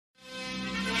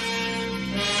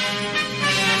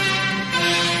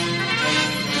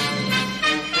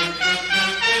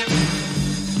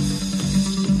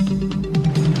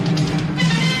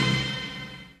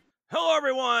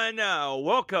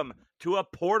welcome to a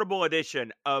portable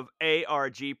edition of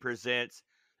ARG Presents.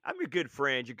 I'm your good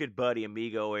friend, your good buddy,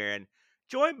 amigo Aaron,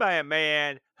 joined by a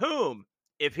man whom,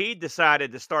 if he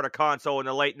decided to start a console in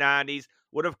the late 90s,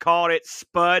 would have called it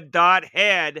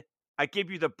Spud.head. I give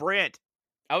you the Brent.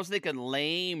 I was thinking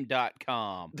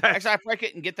lame.com. That's Actually, I probably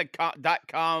couldn't get the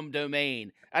 .com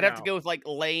domain. I'd have to no. go with like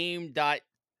lame dot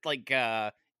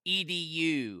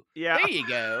edu. Yeah, There you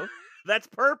go. that's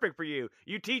perfect for you.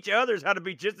 You teach others how to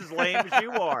be just as lame as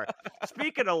you are.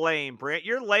 Speaking of lame, Brent,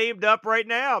 you're lamed up right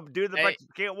now due to the Hey, fact you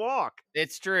can't walk.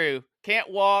 it's true. Can't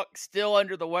walk, still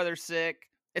under the weather sick.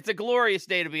 It's a glorious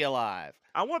day to be alive.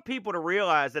 I want people to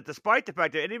realize that despite the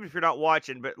fact that, and even if you're not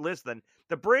watching but listening,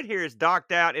 the Brent here is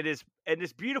docked out in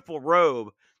this beautiful robe,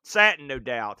 satin, no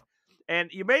doubt.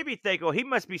 And you may be thinking, well, he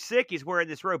must be sick. He's wearing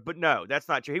this robe, but no, that's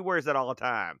not true. He wears that all the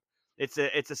time. It's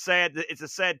a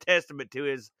sad testament to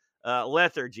his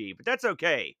lethargy, but that's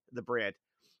okay. The Brent,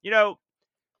 you know,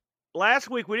 last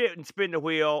week we didn't spin the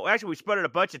wheel. Actually, we spun it a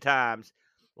bunch of times.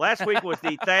 Last week was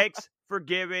the Thanks for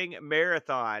Giving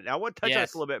Marathon. Now, I want to touch on this a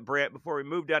Yes. little bit, Brent, before we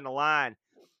move down the line.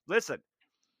 Listen,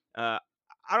 uh,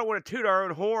 I don't want to toot our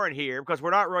own horn here because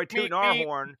we're not really tooting Meep, our meep.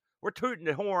 horn. We're tooting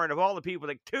the horn of all the people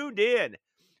that tuned in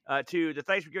to the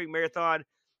Thanks for Giving Marathon.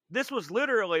 This was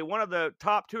literally one of the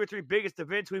top 2 or 3 biggest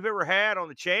events we've ever had on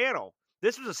the channel.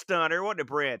 This was a stunner, wasn't it,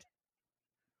 Brent?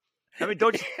 I mean,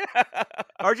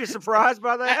 aren't you surprised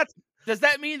by that? Does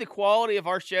that mean the quality of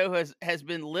our show has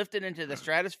been lifted into the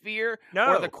stratosphere,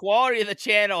 or the No. quality of the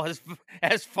channel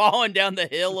has fallen down the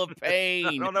hill of I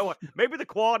pain? don't know what. Maybe the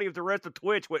quality of the rest of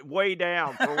Twitch went way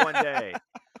down for one day.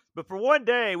 But for one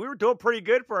day, we were doing pretty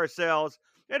good for ourselves.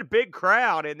 We had a big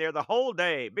crowd in there the whole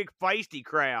day, big feisty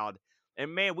crowd.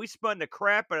 And man, we spun the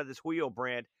crap out of this wheel,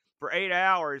 Brent, for 8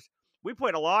 hours. We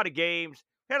played a lot of games.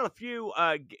 Had a few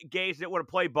games that want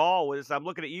to play ball with us. I'm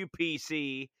looking at you,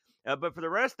 PC. But for the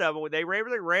rest of them,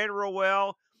 everything ran real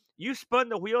well. You spun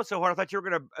the wheel so hard, I thought you were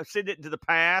going to send it into the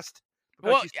past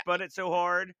because Well, you spun it so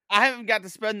hard. I haven't got to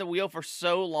spin the wheel for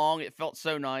so long. It felt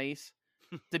so nice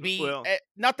to be Well, not the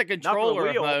not for the controller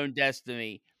of wheel. my own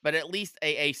destiny, but at least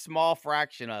a small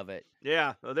fraction of it.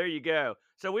 Yeah, well, there you go.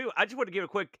 So I just want to give a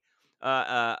quick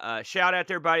shout out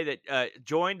to everybody that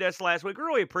joined us last week.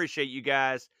 Really appreciate you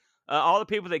guys. All the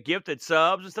people that gifted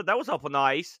subs and stuff. That was awful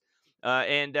nice.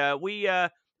 And we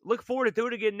look forward to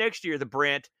doing it again next year, the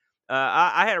Brent.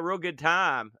 I had a real good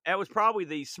time. That was probably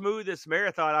the smoothest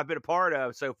marathon I've been a part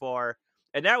of so far.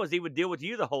 And that was even deal with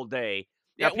you the whole day.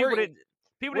 Now, Yeah, people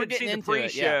we're didn't see getting the into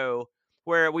it. Yeah. pre-show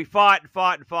where we fought and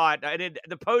fought and fought. And then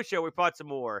the post-show, we fought some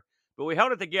more. But we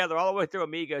held it together all the way through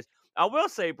Amigos. I will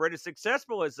say, Brent, as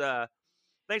successful as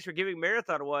Thanks for Giving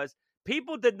Marathon was,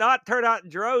 people did not turn out in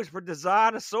droves for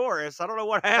Designosaurus. I don't know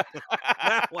what happened.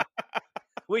 That one.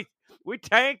 We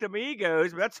tanked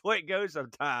Amigos, but that's the way it goes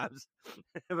sometimes.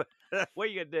 But what are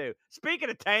you gonna do? Speaking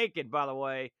of tanking, by the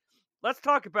way, let's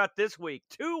talk about this week.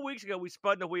 2 weeks ago, we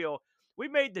spun the wheel. We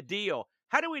made the deal.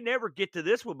 How do we never get to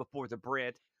this one before the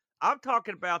Brent? I'm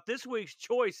talking about this week's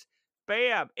choice.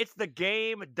 Bam! It's the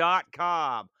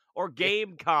game.com or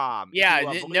Gamecom. Yeah,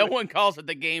 if you no believe it. one calls it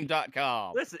the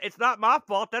game.com. Listen, it's not my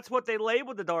fault. That's what they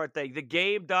labeled the darn thing. The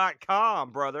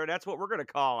game.com, brother. That's what we're going to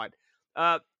call it.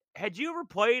 Had you ever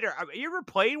played, or you ever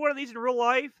played one of these in real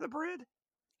life, the Brit?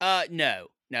 No.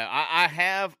 I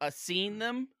have seen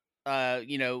them,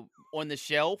 on the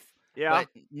shelf, Yeah. but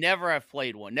never have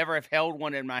played one. Never have held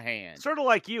one in my hand. Sort of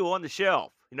like you on the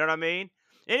shelf. You know what I mean?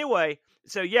 Anyway,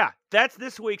 so yeah, that's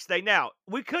this week's thing. Now,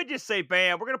 we could just say,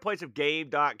 bam, we're going to play some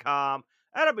game.com.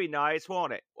 That'll be nice,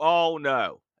 won't it? Oh,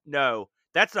 no. No,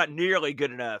 that's not nearly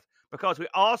good enough because we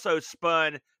also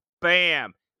spun,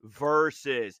 bam,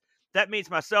 versus. That means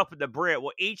myself and the Brit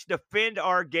will each defend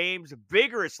our games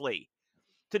vigorously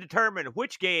to determine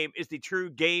which game is the true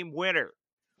game winner.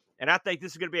 And I think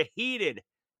this is going to be a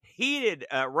heated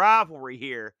rivalry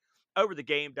here over the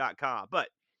game.com. But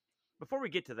before we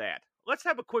get to that, let's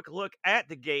have a quick look at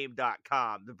the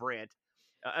game.com, the Brent.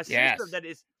 A system Yes. that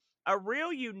is a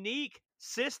real unique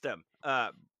system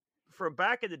from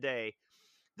back in the day.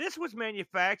 This was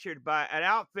manufactured by an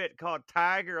outfit called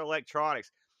Tiger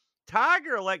Electronics.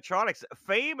 Tiger Electronics, a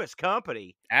famous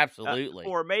company Absolutely.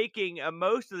 for making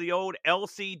most of the old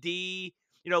LCD,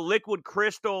 liquid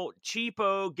crystal,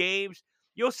 cheapo games.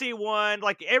 You'll see one,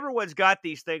 like everyone's got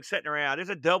these things sitting around. There's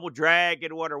a Double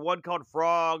Dragon one or one called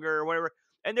Frog or whatever.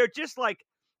 And they're just like,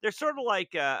 they're sort of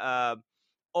like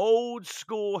old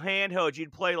school handhelds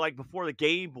you'd play like before the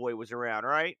Game Boy was around,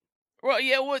 right? Well,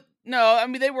 yeah, no, I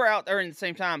mean, they were out there in the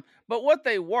same time, but what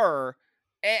they were,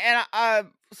 and I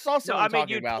saw No, someone I mean,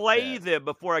 talking you'd about play this. them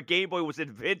before a Game Boy was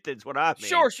invented, is what I mean.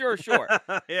 Sure.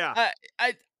 Yeah.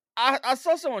 I I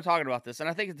saw someone talking about this, and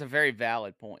I think it's a very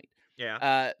valid point.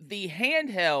 Yeah. The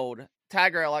handheld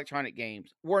Tiger Electronic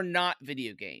games were not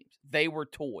video games; they were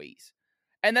toys,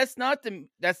 and that's not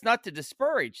to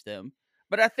disparage them.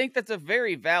 But I think that's a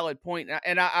very valid point,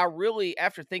 and I really,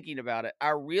 after thinking about it, I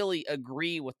really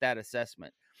agree with that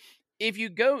assessment. If you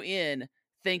go in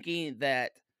thinking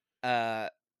that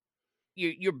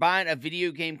you're buying a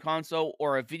video game console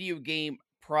or a video game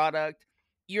product,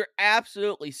 you're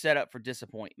absolutely set up for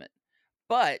disappointment.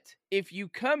 But if you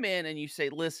come in and you say,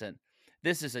 listen,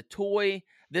 this is a toy,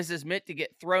 this is meant to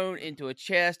get thrown into a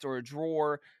chest or a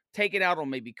drawer, taken out on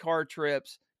maybe car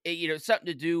trips, something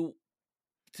to do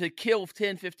to kill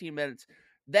 10, 15 minutes,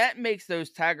 that makes those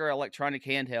Tiger Electronic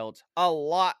handhelds a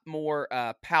lot more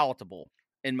palatable,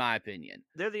 in my opinion.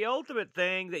 They're the ultimate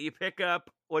thing that you pick up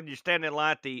when you're standing in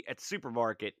line at the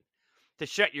supermarket to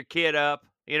shut your kid up.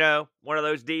 One of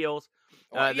those deals.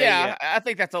 I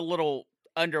think that's a little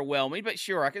underwhelming, but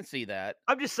sure, I can see that.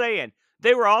 I'm just saying,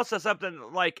 they were also something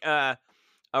like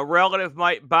a relative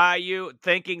might buy you,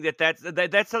 thinking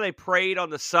that's how they preyed on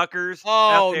the suckers.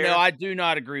 Oh no, I do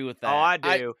not agree with that. Oh, I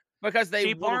do. Because they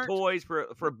cheap little toys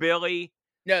for Billy.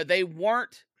 No, they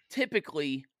weren't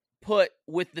typically put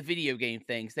with the video game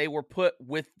things. They were put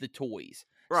with the toys.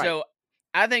 Right. So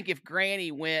I think if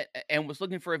Granny went and was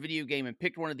looking for a video game and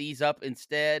picked one of these up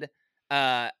instead,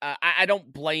 I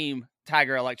don't blame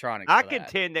Tiger Electronics. I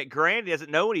contend that Granny doesn't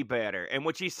know any better, and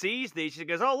when she sees these, she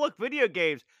goes, "Oh, look, video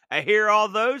games! I hear all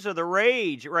those are the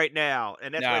rage right now,"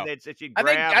 and that's when she grab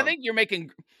them.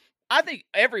 I think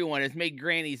everyone has made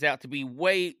grannies out to be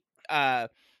way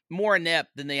more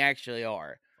inept than they actually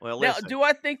are. Well, now, do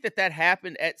I think that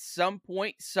happened at some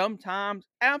point, sometimes?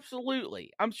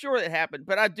 Absolutely. I'm sure that happened,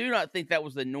 but I do not think that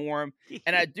was the norm,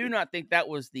 and I do not think that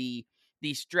was the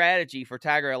strategy for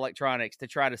Tiger Electronics to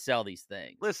try to sell these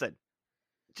things. Listen,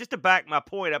 just to back my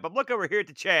point up, I'm looking over here at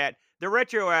the chat. The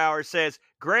Retro Hour says,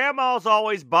 Grandma's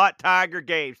always bought Tiger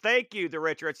games. Thank you, the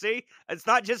Retro. See, it's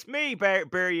not just me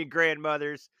burying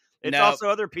grandmothers. It's also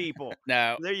other people.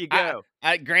 No. There you go.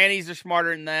 Grannies are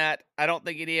smarter than that. I don't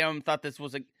think any of them thought this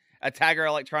was a Tiger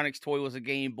Electronics toy was a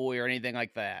Game Boy or anything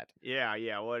like that.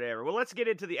 Yeah, whatever. Well, let's get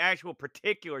into the actual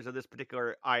particulars of this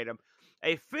particular item.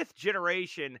 A 5th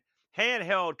generation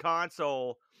handheld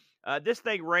console. This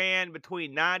thing ran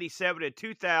between 97 and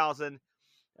 2000.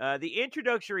 The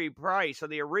introductory price on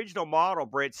the original model,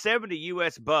 Brent, $70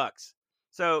 US.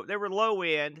 So they were low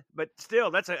end, but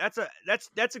still,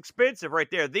 that's expensive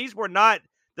right there. These were not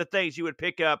the things you would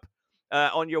pick up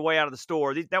on your way out of the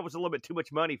store. That was a little bit too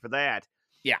much money for that.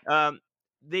 Yeah.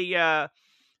 The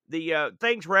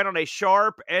things ran on a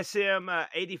Sharp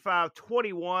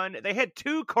SM8521. They had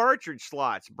 2 cartridge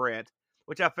slots, Brent,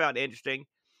 which I found interesting.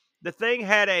 The thing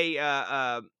had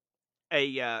a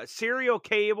serial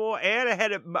cable, and it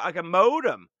had a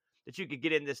modem that you could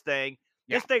get in this thing.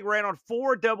 Yeah. This thing ran on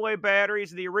 4 AA batteries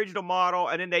in the original model,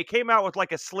 and then they came out with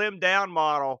like a slimmed down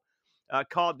model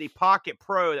called the Pocket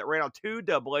Pro that ran on 2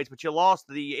 AA's, but you lost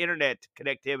the internet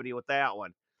connectivity with that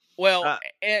one. Well,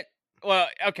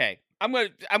 okay. I'm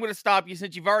gonna stop you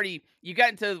since you got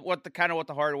into what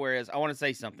the hardware is. I want to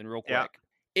say something real quick. Yeah.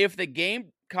 If the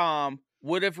Gamecom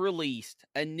would have released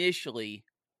initially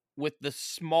with the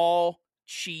small,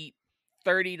 cheap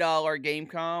 $30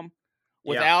 Gamecom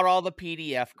without all the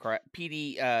PDA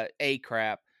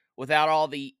crap, without all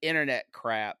the internet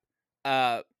crap,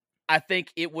 I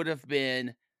think it would have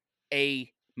been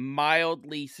a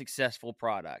mildly successful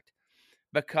product,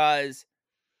 because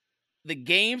the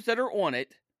games that are on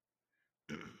it,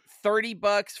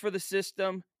 $30 for the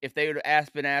system. If they would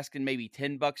have been asking maybe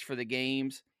 $10 for the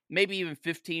games, maybe even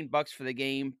 $15 for the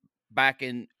game back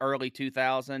in early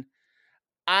 2000,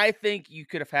 I think you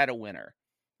could have had a winner.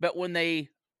 But when they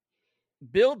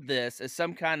build this as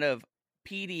some kind of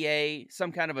PDA,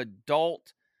 some kind of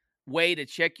adult way to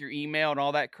check your email and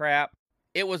all that crap,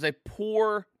 it was a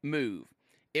poor move.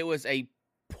 It was a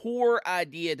poor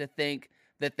idea to think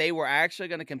that they were actually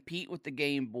going to compete with the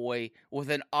Game Boy with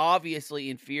an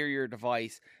obviously inferior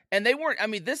device. And they weren't. I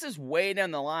mean, this is way down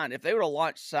the line. If they would have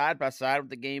launched side by side with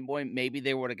the Game Boy, maybe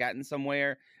they would have gotten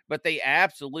somewhere, but they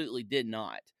absolutely did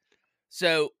not.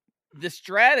 So the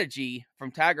strategy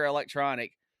from Tiger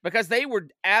Electronic, because they were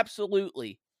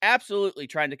absolutely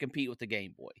trying to compete with the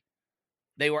Game Boy.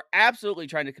 They were absolutely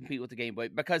trying to compete with the Game Boy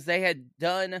because they had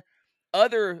done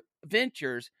other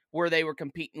ventures where they were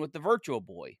competing with the Virtual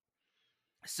Boy.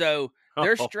 So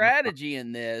their strategy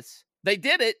in this, they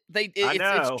did it.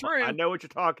 It's true. I know what you're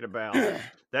talking about.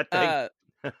 That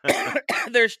thing.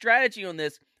 Their strategy on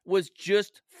this was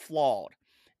just flawed,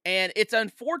 and it's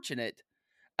unfortunate.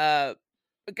 The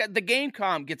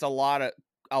Gamecom gets a lot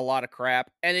a lot of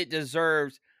crap, and it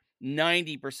deserves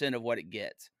 90% of what it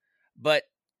gets. But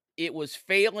it was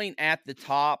failing at the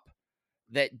top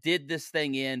that did this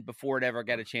thing in before it ever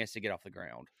got a chance to get off the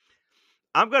ground.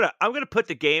 I'm gonna put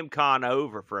the GameCon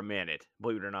over for a minute,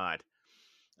 believe it or not.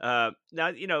 Now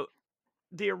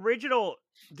the original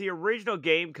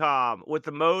GameCom with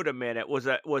the modem in it was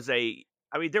a.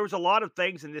 I mean, there was a lot of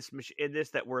things in this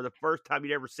that were the first time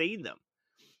you'd ever seen them.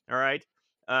 All right,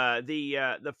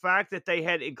 the fact that they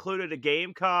had included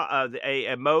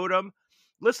a a modem.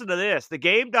 Listen to this: the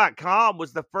Game.com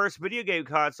was the first video game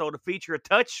console to feature a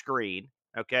touch screen.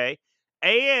 Okay,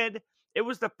 and it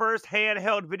was the first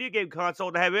handheld video game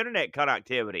console to have internet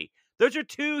connectivity. Those are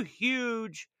two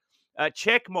huge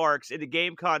check marks in the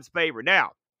GameCon's favor.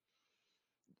 Now,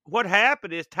 what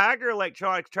happened is Tiger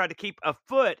Electronics tried to keep a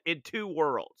foot in two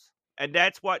worlds, and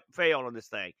that's what failed on this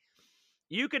thing.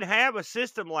 You can have a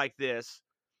system like this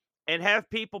and have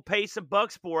people pay some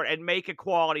bucks for it and make a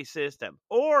quality system.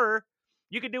 Or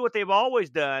you can do what they've always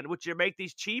done, which is make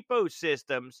these cheapo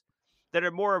systems that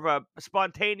are more of a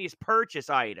spontaneous purchase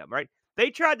item, right? They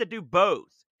tried to do both.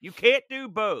 You can't do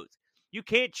both. You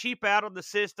can't cheap out on the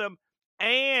system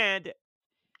and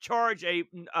charge a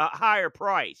higher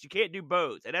price. You can't do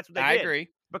both. And that's what they did. I agree.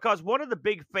 Because one of the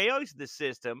big failures of the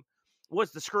system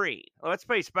was the screen. Let's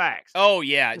face facts. Oh,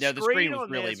 yeah. The the screen was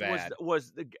really bad.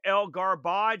 Was the El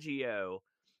Garbaggio.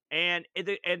 And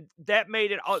that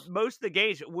made it most of the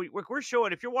games we're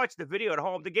showing. If you're watching the video at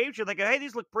home, the games you're thinking, hey,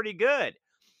 these look pretty good.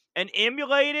 And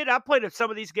emulated, I played some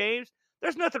of these games.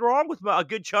 There's nothing wrong with a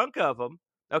good chunk of them.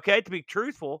 Okay, to be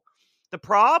truthful, the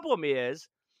problem is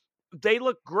they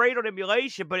look great on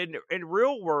emulation, but in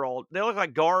real world, they look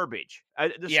like garbage.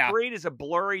 The screen is a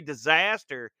blurry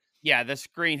disaster. Yeah, the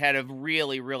screen had a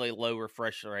really, really low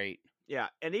refresh rate. Yeah,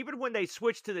 and even when they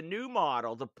switched to the new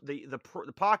model,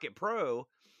 the Pocket Pro,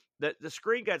 the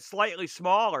screen got slightly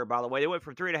smaller. By the way, they went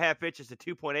from 3.5 inches to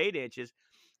 2.8 inches,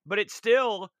 but it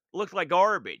still looked like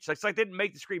garbage. It's like they didn't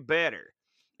make the screen better,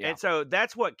 and so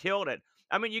that's what killed it.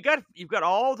 I mean, you've got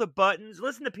all the buttons.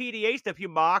 Listen to PDA stuff. You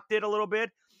mocked it a little bit,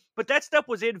 but that stuff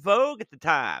was in vogue at the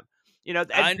time. And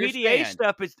PDA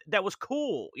stuff that was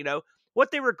cool. What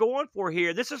they were going for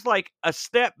here. This is like a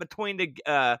step between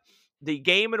the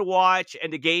Game & Watch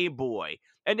and the Game Boy,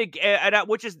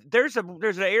 which is there's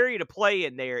an area to play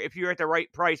in there if you're at the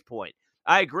right price point.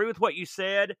 I agree with what you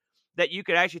said that you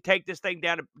could actually take this thing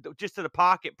down to the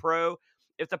Pocket Pro.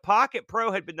 If the Pocket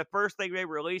Pro had been the first thing they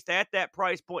released at that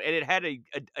price point and it had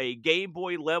a Game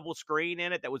Boy level screen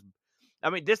in it that was, I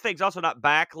mean, this thing's also not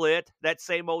backlit. That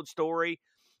same old story.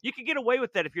 You can get away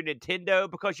with that if you're Nintendo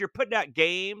because you're putting out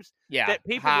games that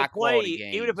people will play,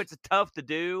 even if it's tough to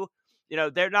do.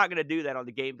 They're not going to do that on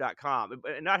the Game.com.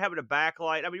 And not having a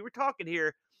backlight. I mean, we're talking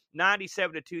here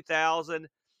 97 to 2000.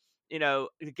 The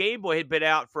Game Boy had been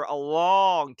out for a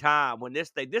long time when this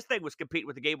thing was competing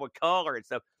with the Game Boy Color and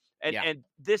stuff. And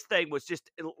this thing was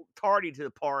just tardy to the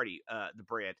party, the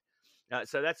brand.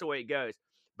 So that's the way it goes.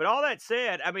 But all that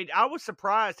said, I mean, I was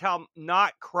surprised how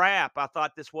not crap I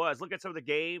thought this was. Look at some of the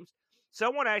games.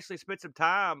 Someone actually spent some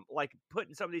time, like,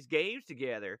 putting some of these games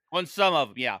together. On some of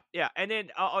them, yeah. Yeah, and then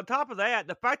on top of that,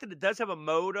 the fact that it does have a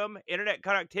modem, internet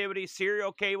connectivity,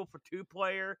 serial cable for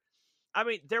 2-player. I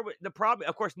mean, the problem,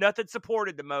 of course, nothing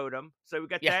supported the modem, so we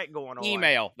got that going on.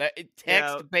 Email,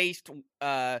 text-based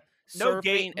surfing no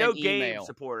and game email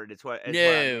supported.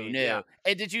 No. Yeah.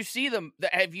 And did you see them?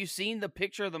 Have you seen the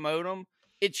picture of the modem?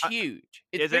 It's huge.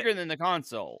 It's bigger than the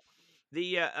console.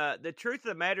 The truth of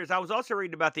the matter is, I was also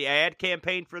reading about the ad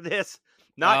campaign for this.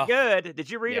 Not good.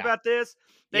 Did you read about this?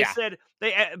 They said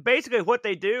basically what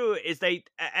they do is they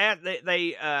have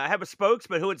a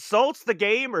spokesman who insults the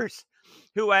gamers,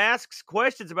 who asks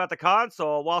questions about the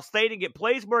console while stating it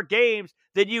plays more games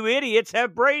than you idiots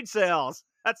have brain cells.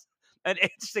 That's an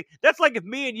interesting. That's like if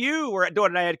me and you were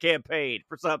doing an ad campaign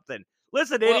for something.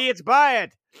 Listen, idiots, buy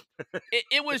it.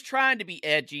 It was trying to be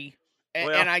edgy,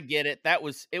 and I get it.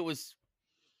 It was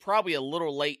probably a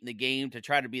little late in the game to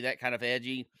try to be that kind of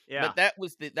edgy. Yeah. But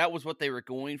that was what they were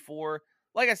going for.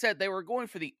 Like I said, they were going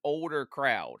for the older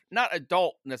crowd, not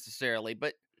adult necessarily,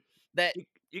 but that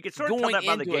you can sort of tell that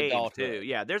by the game too.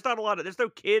 Yeah, there's no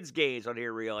kids games on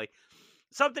here really.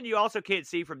 Something you also can't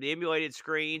see from the emulated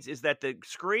screens is that the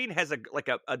screen has a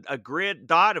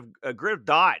grid of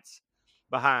dots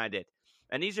behind it.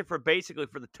 And these are basically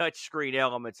for the touch screen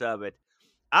elements of it.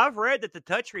 I've read that the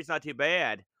touch screen's not too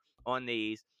bad on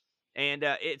these. And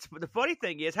it's the funny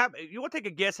thing is, you want to take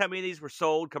a guess how many of these were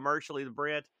sold commercially,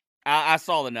 Brent? I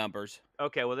saw the numbers.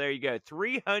 Okay, well, there you go.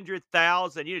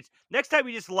 300,000 units. Next time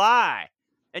you just lie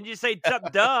and you say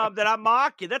something dumb, then I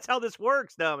mock you. That's how this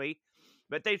works, dummy.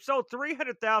 but they've sold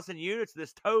 300,000 units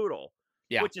this total,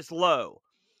 Yeah. which is low.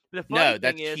 The funny No, thing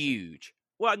that's is, huge.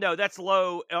 well, no, that's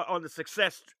low on the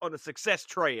success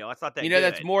trail. That's not that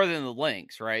That's good. more than the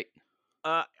links, right?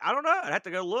 I don't know. I'd have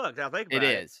to go look. Now think It about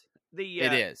it. is. The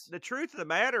It uh, is. the truth of the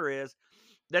matter is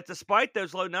that despite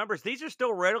those low numbers, these are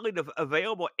still readily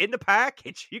available in the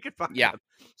package. You can find Yeah. them.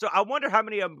 So I wonder how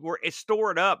many of them were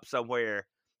stored up somewhere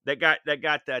that got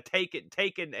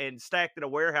taken and stacked in a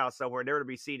warehouse somewhere, never to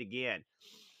be seen again.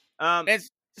 It's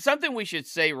something we should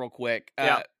say real quick.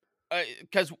 Yeah.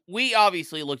 Because we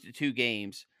obviously looked at two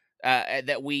games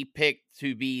that we picked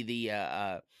to be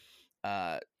the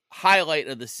highlight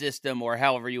of the system, or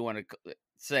however you want to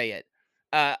say it.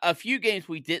 A few games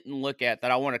we didn't look at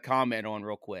that I want to comment on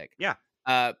real quick. Yeah.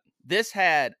 This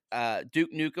had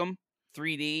Duke Nukem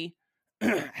 3D.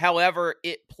 However,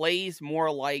 it plays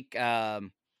more like a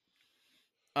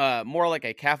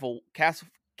Castle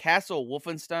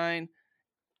Wolfenstein,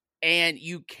 and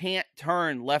you can't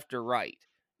turn left or right.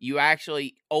 You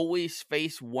actually always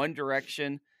face one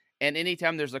direction, and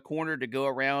anytime there's a corner to go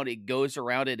around, it goes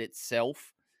around it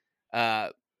itself.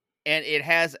 And it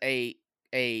has a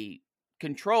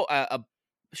control a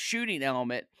shooting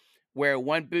element where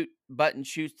one button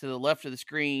shoots to the left of the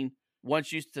screen, one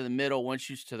shoots to the middle, one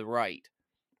shoots to the right.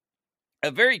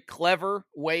 A very clever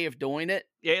way of doing it.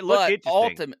 Yeah, it looked but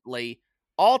interesting.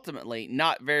 ultimately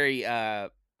not very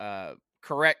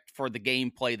correct for the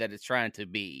gameplay that it's trying to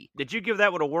be. Did you give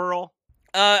that one a whirl?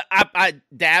 I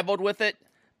dabbled with it.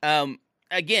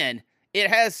 Again, it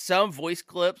has some voice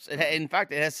clips. In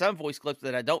fact, it has some voice clips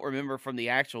that I don't remember from the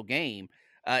actual game.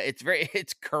 It's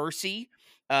cursy.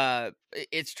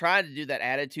 It's trying to do that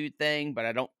attitude thing, but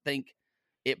I don't think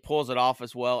it pulls it off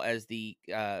as well as the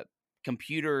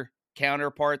computer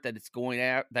counterpart that it's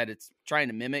trying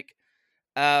to mimic.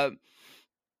 I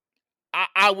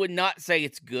would not say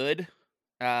it's good.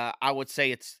 I would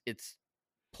say it's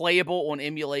playable on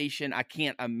emulation. I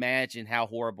can't imagine how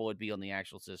horrible it'd be on the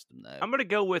actual system, though. I'm going to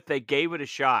go with they gave it a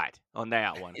shot on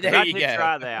that one. There you I did go.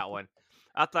 try that one.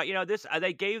 I thought, this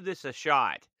they gave this a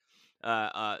shot.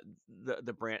 The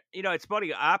Brent. It's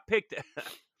funny. I picked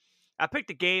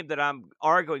the game that I'm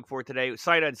arguing for today,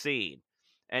 Sight Unseen,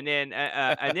 and then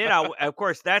I, of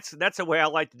course, that's the way I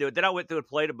like to do it. Then I went through and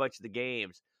played a bunch of the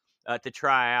games to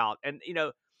try out, and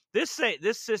this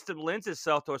system lends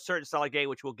itself to a certain style of game,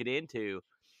 which we'll get into.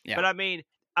 Yeah. But I mean,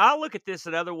 I'll look at this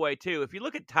another way too. If you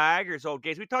look at Tiger's old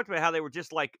games, we talked about how they were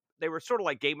sort of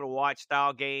like Game & Watch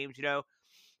style games.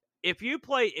 If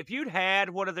you'd had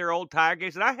one of their old Tiger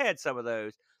games, and I had some of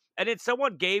those, and then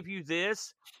someone gave you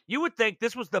this, you would think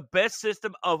this was the best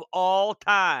system of all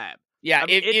time. Yeah,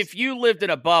 if you lived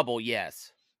in a bubble,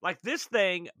 yes. Like, this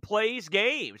thing plays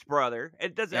games, brother.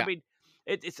 It doesn't. Yeah. I mean,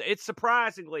 it's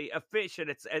surprisingly efficient.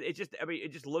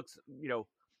 It just looks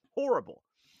horrible.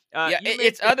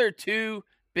 Its other two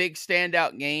big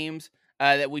standout games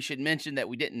that we should mention that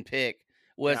we didn't pick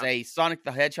was a Sonic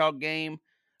the Hedgehog game,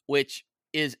 which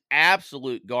is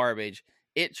absolute garbage.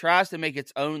 It tries to make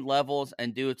its own levels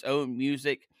and do its own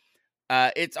music.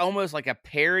 It's almost like a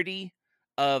parody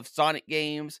of Sonic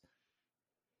games.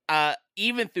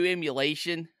 Even through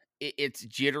emulation, it's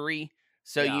jittery.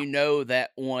 So you know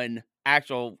that on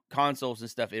actual consoles and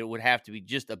stuff, it would have to be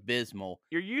just abysmal.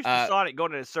 You're used to Sonic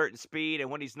going at a certain speed, and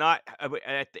when he's not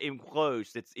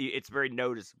enclosed, it's very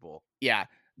noticeable. Yeah.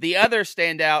 The other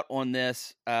standout on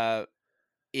this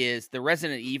is the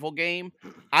Resident Evil game.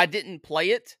 I didn't play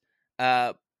it,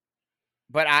 but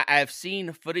I've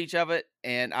seen footage of it,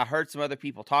 and I heard some other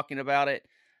people talking about it.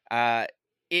 I'm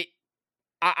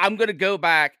going to go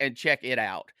back and check it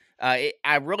out.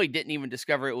 I really didn't even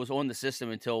discover it was on the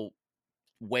system until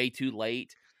way too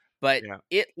late, but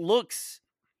it looks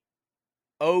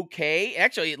okay.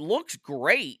 Actually, it looks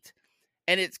great,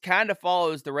 and it kind of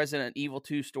follows the Resident Evil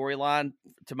 2 storyline,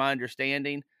 to my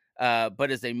understanding,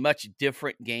 but is a much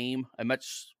different game, a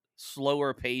much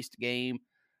slower paced game.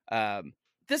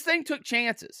 This thing took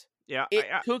chances. Yeah, it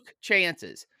took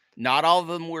chances. Not all of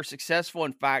them were successful.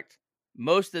 In fact,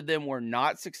 most of them were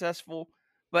not successful,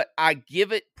 but I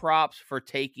give it props for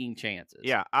taking chances.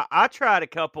 Yeah, I tried a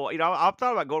couple. I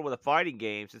thought about going with a fighting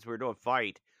game since we were doing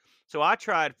fight. So I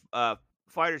tried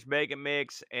Fighters Mega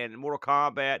Mix and Mortal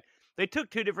Kombat. They took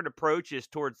two different approaches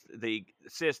towards the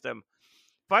system.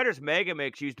 Fighters Mega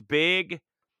Mix used big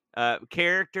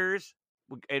characters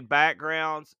and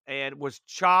backgrounds and was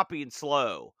choppy and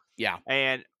slow. Yeah.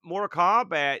 And Mortal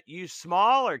Kombat used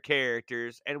smaller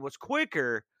characters and was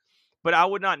quicker. But I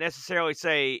would not necessarily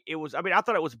say it was. I mean, I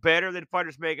thought it was better than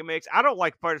Fighters Mega Mix. I don't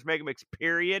like Fighters Mega Mix,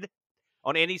 period,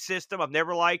 on any system. I've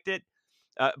never liked it.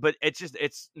 But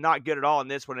it's not good at all in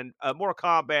this one. And Mortal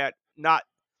Kombat not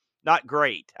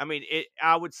great. I mean,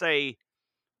 I would say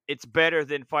it's better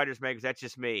than Fighters Mega. That's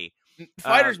just me.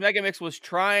 Fighters Megamix was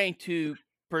trying to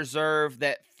preserve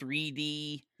that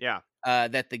 3D Yeah.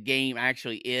 that the game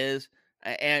actually is,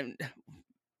 and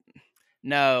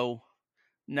no,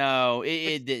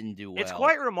 it didn't do well. It's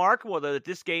quite remarkable though that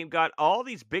this game got all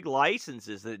these big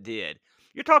licenses that it did.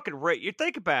 You're talking, you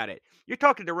think about it. You're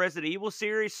talking the Resident Evil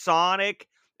series, Sonic,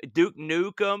 Duke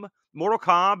Nukem, Mortal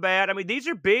Kombat. I mean, these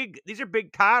are big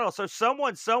titles. So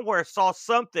someone somewhere saw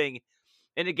something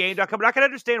in the game.com, but I can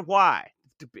understand why,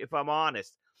 if I'm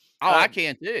honest. Oh, I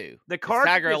can too. The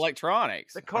Tiger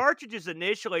Electronics. The cartridges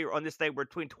initially on this thing were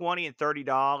between $20 and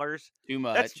 $30. Too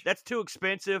much. That's too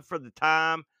expensive for the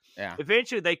time. Yeah.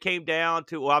 Eventually, they came down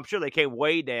to. Well, I'm sure they came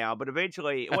way down, but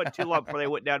eventually, it wasn't too long before they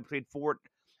went down between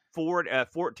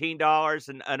 $14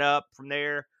 and up from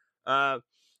there.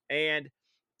 And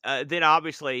then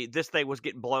obviously, this thing was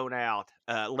getting blown out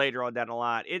later on down the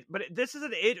line. This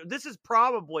is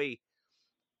probably.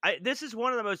 This is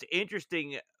one of the most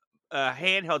interesting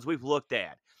handhelds we've looked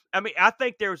at. I mean, I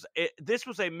think this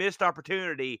was a missed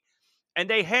opportunity, and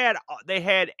they had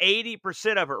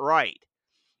 80% of it right.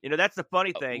 You know, that's the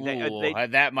funny thing.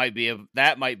 That might be a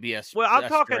well. I'm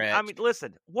talking. Stretch. I mean,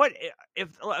 listen. What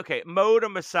if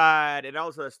modem aside and all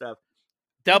this other stuff?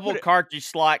 Double cartridge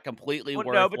slot completely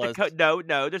worthless.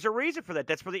 No. There's a reason for that.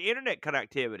 That's for the internet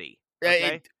connectivity.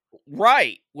 Okay?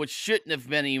 Right, which shouldn't have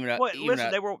been even.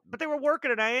 They were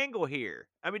working an angle here.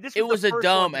 I mean, it was a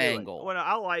dumb angle. Well,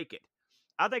 I like it.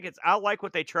 I like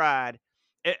what they tried.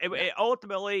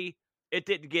 Ultimately, it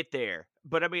didn't get there.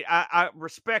 But I mean, I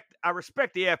respect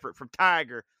the effort from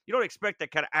Tiger. You don't expect that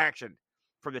kind of action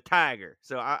from the Tiger,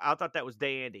 so I thought that was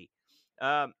dandy.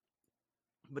 But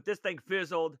this thing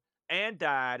fizzled and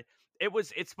died.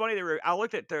 It's funny. I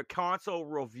looked at the console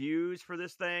reviews for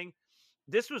this thing.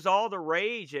 This was all the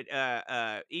rage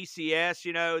at ECS,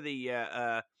 you know,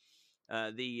 the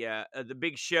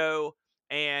big show,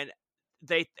 and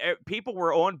people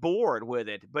were on board with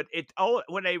it. But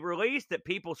when they released it,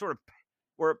 people sort of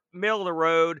were middle of the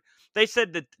road. They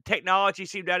said the technology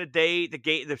seemed out of date. They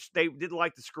didn't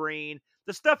like the screen,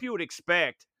 the stuff you would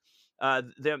expect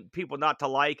them people not to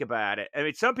like about it. I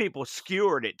mean, some people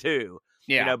skewered it too.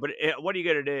 Yeah. You know, but what are you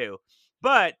going to do?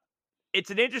 But it's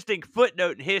an interesting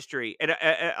footnote in history. And like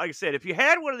I said, if you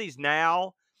had one of these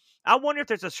now, I wonder if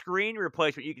there's a screen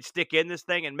replacement you can stick in this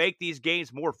thing and make these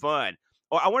games more fun.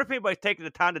 Or I wonder if anybody's taking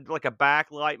the time to do like a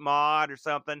backlight mod or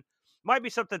something. Might be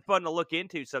something fun to look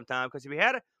into sometime. Because if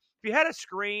you had a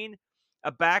screen,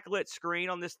 a backlit screen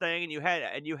on this thing, and you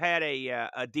had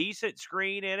a decent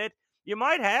screen in it, you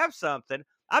might have something.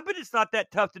 I bet it's not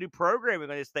that tough to do programming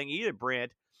on this thing either,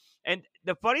 Brent. And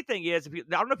the funny thing is, I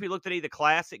don't know if you looked at any of the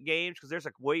classic games, because there's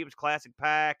like Williams Classic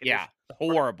Pack. And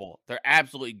horrible. They're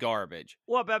absolutely garbage.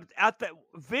 Well, but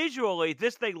visually,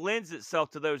 this thing lends itself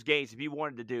to those games if you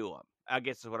wanted to do them. I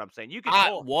guess is what I'm saying. You can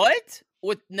what?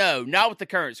 Not with the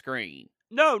current screen.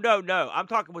 No. I'm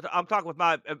talking with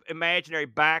my imaginary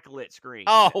backlit screen.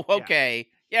 Oh, okay.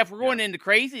 Yeah, if we're going into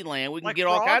Crazy Land, we can get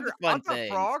all kinds of fun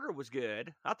things. I thought Frogger was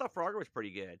good. I thought Frogger was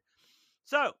pretty good.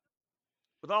 So,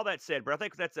 with all that said, but I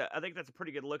think that's a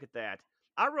pretty good look at that.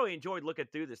 I really enjoyed looking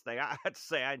through this thing. I have to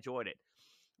say I enjoyed it.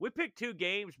 We picked 2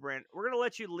 games, Brent. We're going to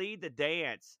let you lead the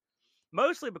dance,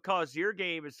 mostly because your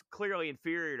game is clearly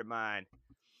inferior to mine,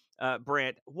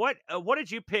 Brent. What did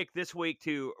you pick this week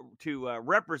to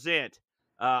represent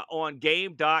on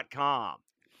Game.com?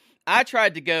 I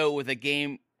tried to go with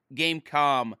a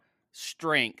Gamecom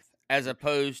strength as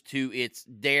opposed to its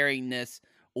daringness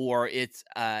or its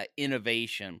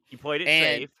innovation. You played it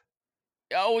safe.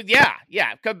 Oh,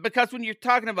 yeah. Because when you're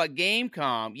talking about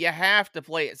Gamecom, you have to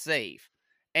play it safe.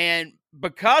 And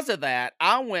because of that,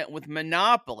 I went with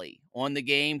Monopoly on the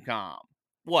Gamecom.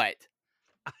 What?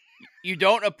 You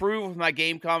don't approve of my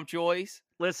Gamecom choice?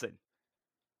 Listen,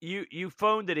 you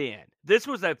phoned it in. This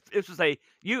was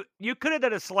you could have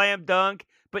done a slam dunk,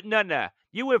 but no.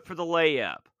 You went for the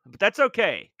layup. But that's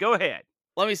okay. Go ahead.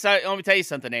 Let me tell you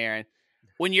something, Aaron.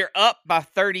 When you're up by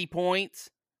 30 points,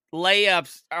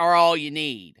 layups are all you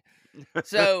need.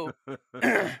 So,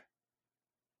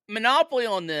 Monopoly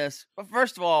on this,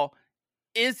 first of all,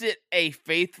 is it a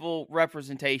faithful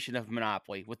representation of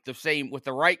Monopoly with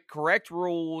the correct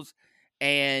rules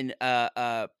and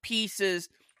pieces,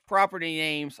 property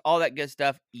names, all that good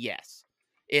stuff? Yes.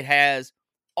 It has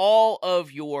all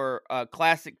of your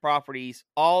classic properties.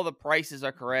 All the prices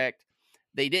are correct.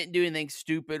 They didn't do anything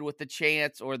stupid with the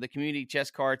chance or the community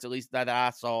chest cards, at least that I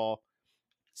saw.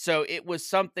 So it was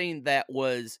something that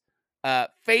was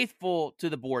faithful to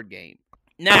the board game.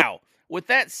 Now, with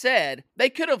that said, they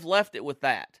could have left it with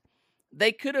that.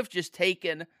 They could have just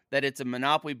taken that it's a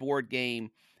Monopoly board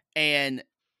game and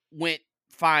went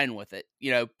fine with it.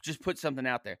 Just put something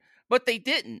out there. But they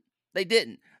didn't. They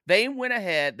didn't. They went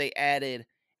ahead. They added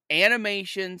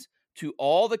animations to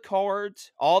all the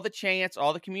cards, all the chants,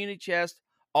 all the community chests,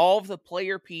 all of the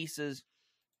player pieces.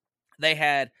 They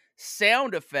had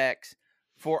sound effects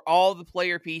for all the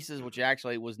player pieces, which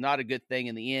actually was not a good thing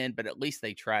in the end, but at least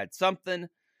they tried something.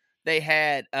 They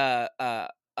had a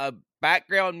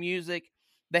background music.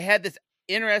 They had this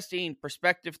interesting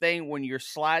perspective thing when you're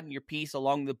sliding your piece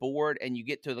along the board and you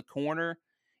get to the corner.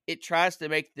 It tries to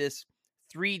make this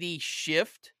 3D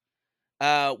shift,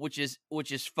 which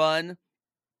is fun.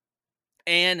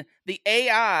 And the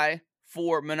AI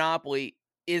for Monopoly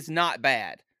is not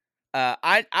bad.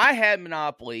 I had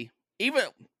Monopoly.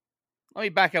 Let me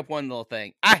back up one little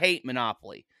thing. I hate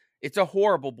Monopoly. It's a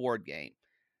horrible board game.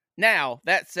 Now,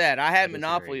 that said, I had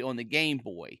Monopoly on the Game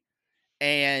Boy,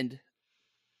 and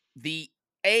the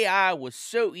AI was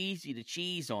so easy to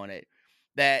cheese on it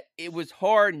that it was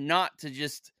hard not to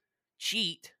just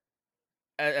cheat,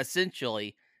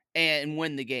 essentially, and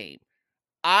win the game.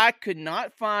 I could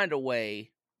not find a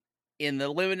way in the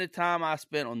limited time I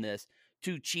spent on this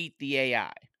to cheat the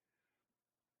AI.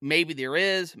 Maybe there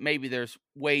is. Maybe there's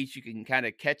ways you can kind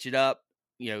of catch it up,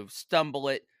 stumble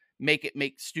it, make it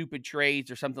make stupid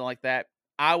trades or something like that.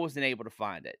 I wasn't able to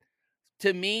find it.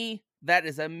 To me, that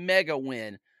is a mega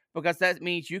win because that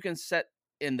means you can sit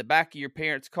in the back of your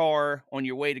parents' car on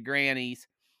your way to Granny's,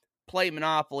 play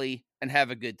Monopoly, and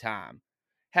have a good time.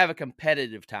 Have a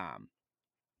competitive time.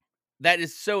 That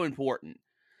is so important.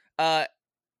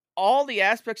 All the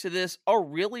aspects of this are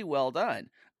really well done.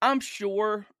 I'm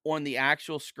sure on the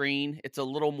actual screen, it's a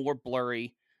little more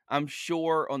blurry. I'm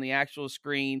sure on the actual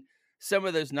screen, some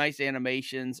of those nice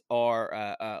animations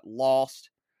are lost,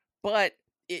 but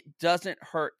it doesn't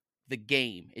hurt the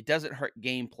game. It doesn't hurt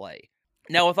gameplay.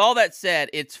 Now, with all that said,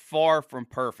 it's far from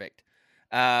perfect.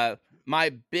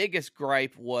 My biggest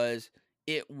gripe was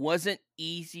it wasn't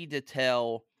easy to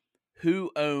tell who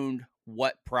owned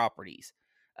what properties.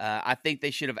 I think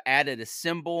they should have added a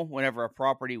symbol whenever a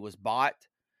property was bought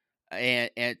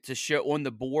and to show on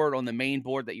the board, on the main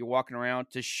board that you're walking around,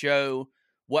 to show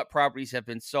what properties have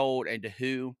been sold and to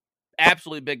who.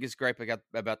 Absolutely biggest gripe I got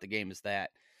about the game is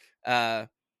that.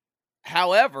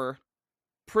 However,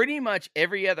 pretty much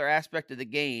every other aspect of the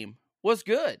game was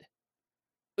good.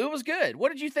 It was good.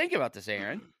 What did you think about this,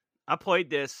 Aaron? I played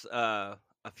this a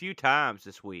few times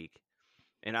this week,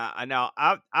 and I've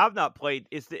not played.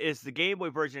 Is the Game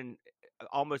Boy version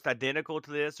almost identical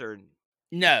to this, or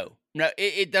no?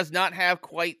 It does not have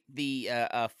quite the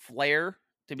flair.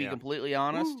 To be completely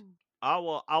honest, I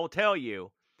will tell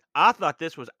you, I thought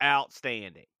this was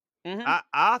outstanding. Mm-hmm.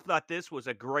 I thought this was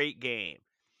a great game.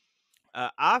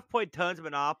 I've played tons of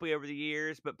Monopoly over the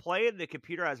years, but playing the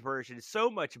computerized version is so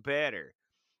much better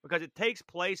because it takes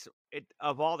place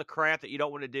of all the crap that you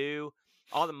don't want to do,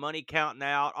 all the money counting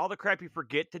out, all the crap you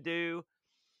forget to do.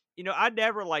 I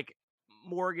never like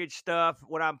mortgage stuff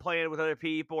when I'm playing with other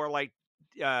people or like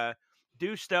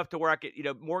do stuff to where I could,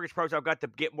 mortgage pros. I've got to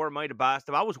get more money to buy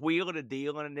stuff. I was wheeling and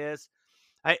dealing in this.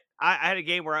 I had a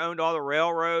game where I owned all the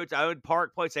railroads. I owned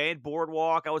Park Place and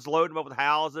Boardwalk. I was loading them up with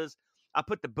houses. I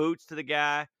put the boots to the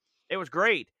guy. It was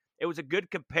great. It was a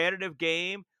good competitive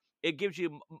game. It gives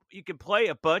you can play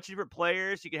a bunch of different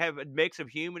players. You can have a mix of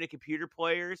human and computer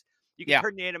players. You can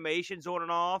turn the animations on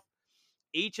and off.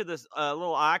 Each of the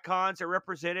little icons are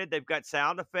represented. They've got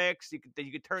sound effects.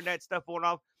 You can turn that stuff on and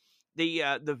off.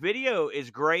 The video is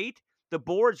great. The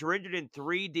board's rendered in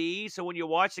 3D, so when you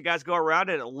watch the guys go around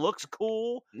it looks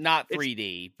cool. Not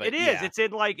 3D, but it is. Yeah. It's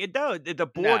in like it does. The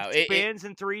board spins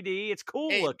in 3D. It's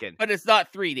cool looking, but it's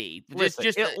not 3D. Listen,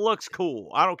 it looks cool.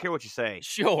 I don't care what you say.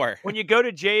 Sure. When you go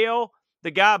to jail,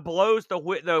 the guy blows the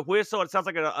whistle. It sounds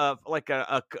like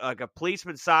a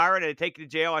policeman's siren, and they take you to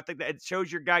jail. I think that it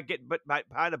shows your guy getting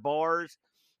behind the bars.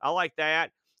 I like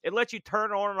that. It lets you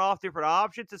turn on and off different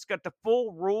options. It's got the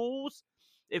full ruls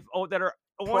that are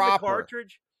on the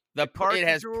cartridge. It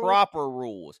has rules. Proper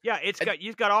rules. Yeah,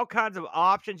 you've got all kinds of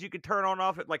options you can turn on and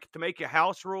off it, like to make your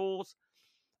house rules.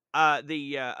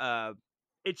 It's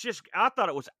just I thought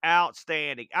it was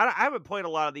outstanding. I haven't played a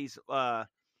lot of these. I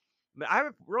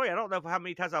don't know how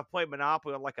many times I've played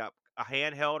Monopoly on like a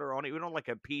handheld or even on like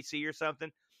a PC or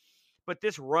something. But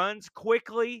this runs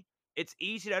quickly. It's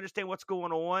easy to understand what's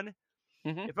going on.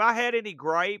 Mm-hmm. If I had any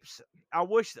gripes, I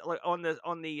wish like on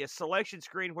the selection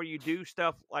screen where you do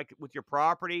stuff like with your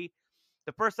property,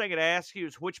 the first thing it asks you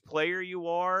is which player you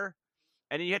are,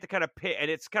 and then you have to kind of pick.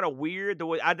 And it's kind of weird the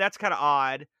way that's kind of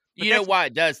odd. You know why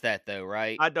it does that though,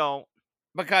 right? I don't.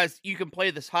 Because you can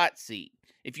play this hot seat.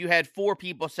 if you had 4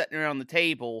 people sitting around the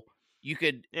table, you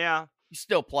could Yeah.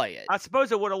 still play it. I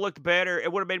suppose it would have looked better.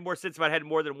 It would have made more sense if I had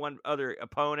more than one other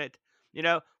opponent. You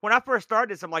know, when I first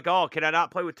started this, I'm like, oh, can I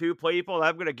not play with 2 people?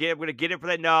 I'm gonna get it for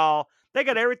that. No, they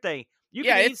got everything.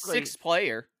 Yeah, it's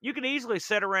 6-player. You can easily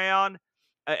sit around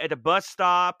at a bus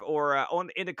stop or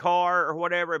in the car or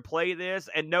whatever and play this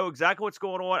and know exactly what's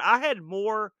going on. I had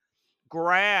more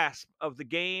grasp of the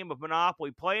game of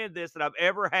Monopoly playing this than I've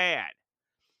ever had.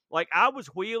 Like I was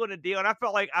wheeling and dealing. I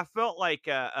felt like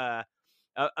a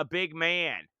big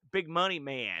man, big money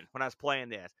man when I was playing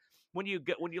this. When you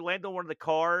land on one of the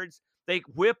cards, they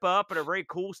whip up in a very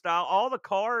cool style. All the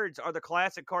cards are the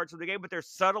classic cards from the game, but they're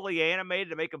subtly animated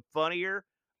to make them funnier,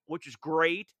 which is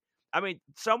great. I mean,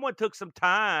 someone took some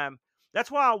time.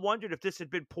 That's why I wondered if this had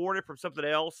been ported from something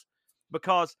else,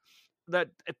 because the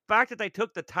fact that they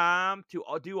took the time to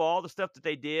do all the stuff that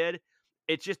they did,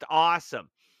 it's just awesome.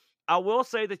 I will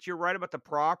say that you're right about the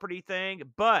property thing,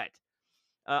 but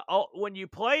when you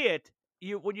play it,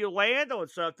 when you land on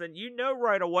something, you know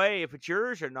right away if it's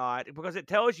yours or not because it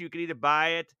tells you can either buy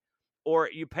it or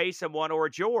you pay someone or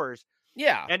it's yours.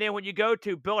 Yeah. And then when you go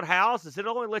to build houses, it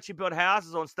only lets you build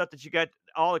houses on stuff that you got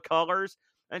all the colors.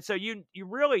 And so you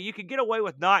can get away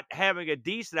with not having a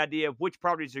decent idea of which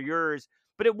properties are yours.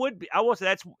 But it would be, I will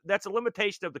say that's a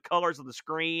limitation of the colors of the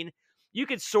screen. You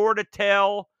can sort of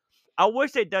tell. I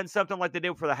wish they'd done something like they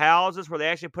did for the houses, where they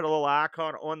actually put a little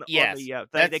icon on the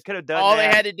thing. They could have done all that.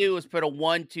 They had to do was put a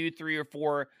 1, 2, 3, or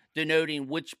 4 denoting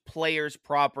which player's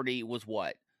property was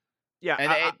what.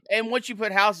 Yeah, and once you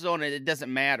put houses on it, it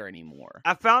doesn't matter anymore.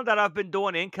 I found that I've been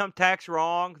doing income tax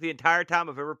wrong the entire time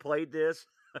I've ever played this.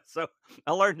 So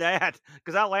I learned that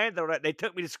because I landed on it. They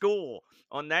took me to school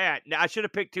on that. Now I should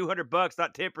have picked $200,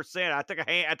 not 10%. I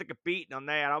took a beating on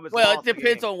that. Well, it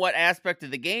depends on what aspect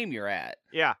of the game you're at.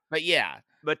 Yeah, but yeah,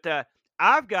 but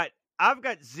I've got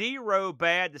zero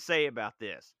bad to say about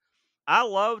this. I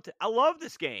love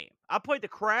this game. I played the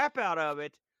crap out of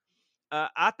it.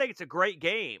 I think it's a great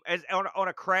game. As on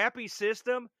a crappy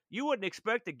system, you wouldn't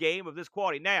expect a game of this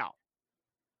quality. Now,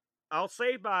 I'll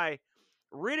save my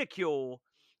ridicule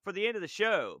for the end of the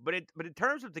show, but in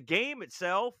terms of the game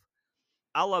itself,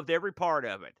 I loved every part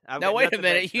of it. Now wait a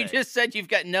minute, you just said you've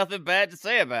got nothing bad to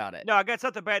say about it. No, I got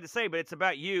something bad to say, but it's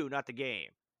about you, not the game.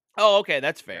 Oh, okay,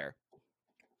 that's fair.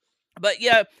 But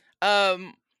yeah,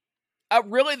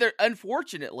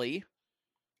 unfortunately,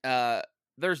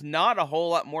 there's not a whole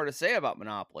lot more to say about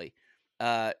Monopoly.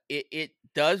 It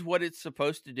does what it's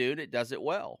supposed to do, and it does it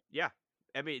well. Yeah,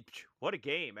 I mean, what a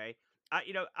game, eh?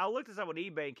 I looked this up on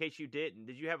eBay in case you didn't.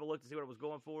 Did you have a look to see what it was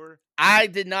going for? I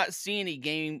did not see any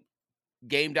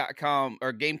Game.com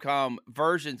or Gamecom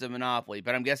versions of Monopoly,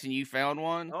 but I'm guessing you found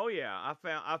one. Oh yeah, I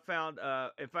found.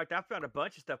 In fact, I found a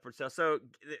bunch of stuff for sale. So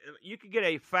you could get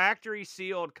a factory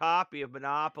sealed copy of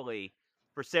Monopoly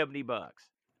for $70.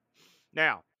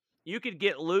 Now you could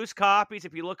get loose copies.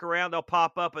 If you look around, they'll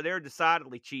pop up, and they're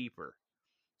decidedly cheaper.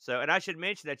 So, and I should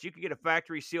mention that you can get a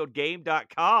factory sealed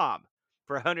Game.com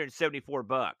for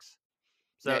 $174.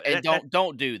 So, and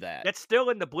don't do that. That's still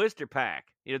in the blister pack.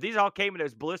 These all came in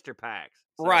those blister packs.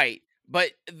 So. Right.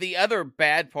 But the other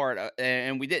bad part,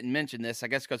 and we didn't mention this, I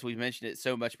guess because we've mentioned it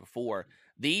so much before,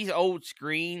 these old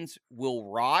screens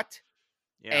will rot,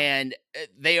 and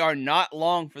they are not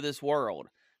long for this world.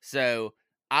 So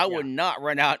I would not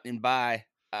run out and buy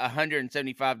a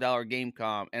 $175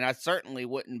 Gamecom, and I certainly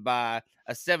wouldn't buy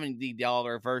a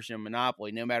 $70 version of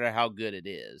Monopoly, no matter how good it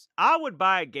is. I would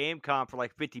buy a Gamecom for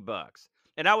like $50,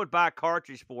 and I would buy a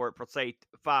cartridge for it for say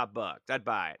 $5. I'd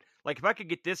buy it. Like if I could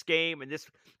get this game and this,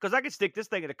 because I could stick this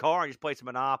thing in the car and just play some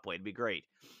Monopoly, it'd be great.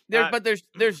 But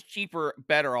there's cheaper,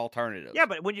 better alternatives. Yeah,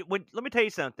 but when let me tell you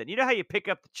something. You know how you pick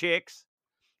up the chicks?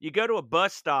 You go to a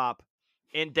bus stop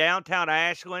in downtown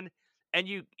Ashland, and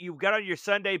you got on your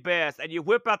Sunday best, and you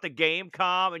whip out the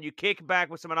Gamecom, and you kick back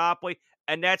with some Monopoly,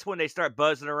 and that's when they start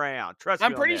buzzing around. Trust me.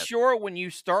 I'm pretty sure when you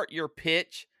start your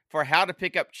pitch for how to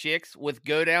pick up chicks with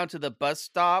go down to the bus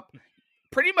stop,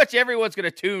 pretty much everyone's going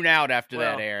to tune out after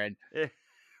that, Aaron.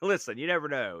 Listen, you never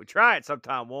know. Try it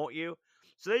sometime, won't you?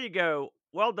 So there you go.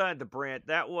 Well done to Brent.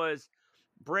 That was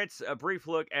Brent's brief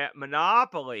look at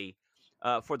Monopoly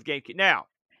for the GameCube. Now,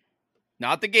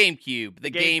 not the GameCube,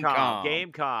 the Gamecom.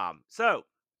 Gamecom. So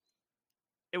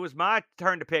it was my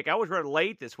turn to pick. I was running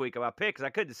late this week on my pick because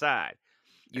I couldn't decide.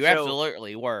 You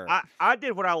absolutely were. I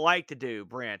did what I like to do,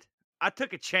 Brent. I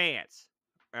took a chance,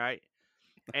 right?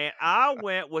 And I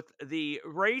went with the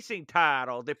racing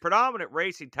title, the predominant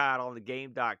racing title on the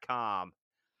Game.com.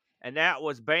 And that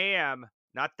was BAM,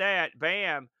 not that,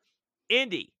 BAM,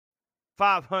 Indy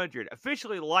 500,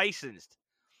 officially licensed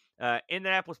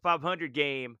Indianapolis 500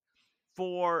 game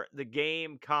for the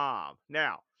Game.com.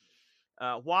 Now,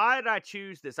 why did I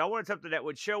choose this? I wanted something that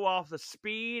would show off the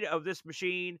speed of this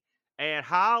machine and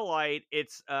highlight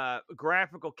its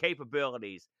graphical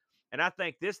capabilities. And I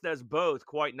think this does both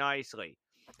quite nicely.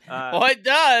 Well, it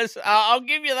does. I'll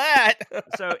give you that.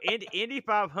 So, Indy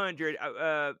 500,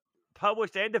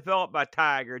 published and developed by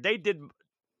Tiger. They did,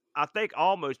 I think,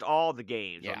 almost all the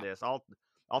games on this, all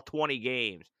 20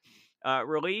 games.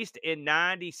 Released in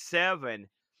 97.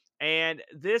 And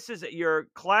this is your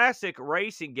classic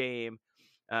racing game.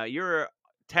 You're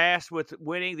tasked with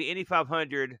winning the Indy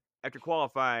 500 after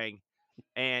qualifying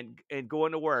and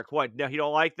going to work. What? No, you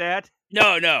don't like that?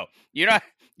 No.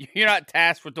 You're not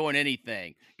tasked with doing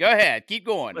anything. Go ahead. Keep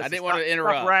going. Listen, I didn't want to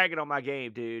interrupt. Stop ragging on my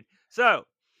game, dude. So,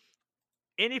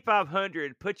 Indy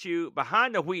 500 puts you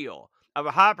behind the wheel of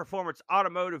a high-performance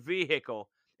automotive vehicle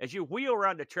as you wheel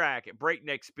around the track at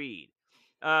breakneck speed.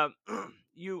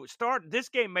 This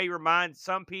game may remind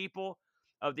some people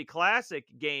of the classic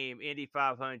game Indy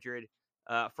 500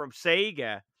 from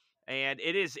Sega, and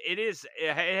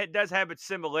it does have its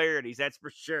similarities, that's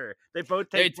for sure. They both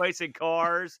take place in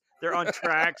cars. They're on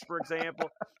tracks, for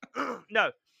example.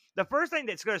 No, the first thing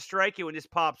that's going to strike you when this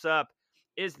pops up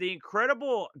is the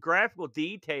incredible graphical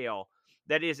detail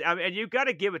that is. I mean, and you've got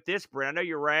to give it this, Brent. I know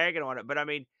you're ragging on it, but I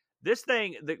mean, this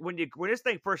thing, when this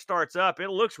thing first starts up, it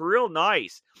looks real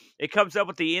nice. It comes up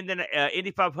with the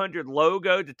Indy 500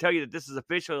 logo to tell you that this is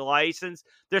officially licensed.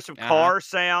 There's some car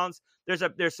sounds.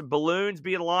 There's some balloons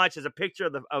being launched. There's a picture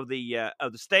of the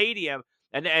stadium,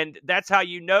 and that's how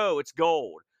you know it's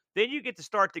gold. Then you get to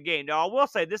start the game. Now, I will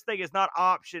say this thing is not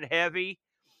option heavy.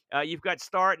 You've got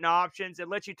start and options. It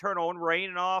lets you turn on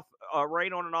rain on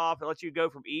and off. It lets you go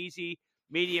from easy,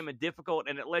 medium, and difficult,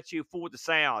 and it lets you fool with the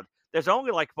sound. There's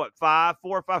only like, 4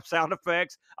 or 5 sound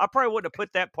effects. I probably wouldn't have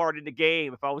put that part in the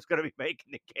game if I was going to be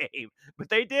making the game. But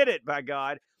they did it, by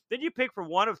God. Then you pick from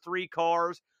one of 3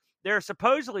 cars. There are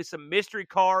supposedly some mystery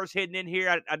cars hidden in here.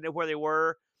 I don't know where they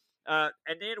were. And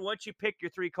then once you pick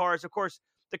your 3 cars, of course,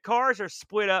 the cars are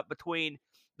split up between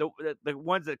the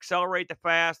ones that accelerate the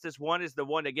fastest. One is the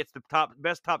one that gets the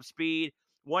best top speed.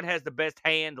 One has the best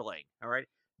handling. All right.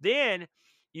 Then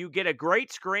you get a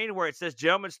great screen where it says,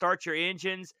 "Gentlemen, start your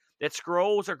engines." That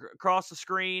scrolls across the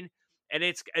screen, and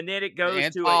then it goes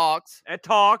and to talks. It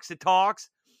talks.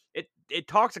 It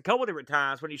talks a couple different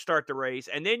times when you start the race,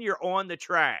 and then you're on the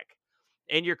track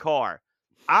in your car.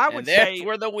 I would say that's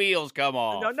where the wheels come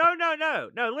off.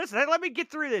 No. Listen, let me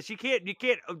get through this. You can't.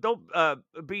 Don't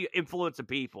be influencing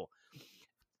people.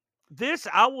 This,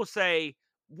 I will say,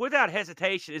 without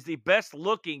hesitation, is the best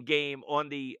looking game on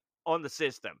the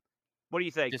system. What do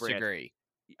you think, Disagree.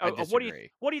 Brent? I disagree.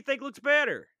 What do you think looks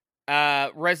better?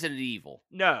 Resident Evil.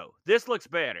 No, this looks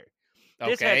better.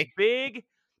 Okay. This has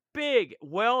big,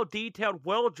 well-detailed,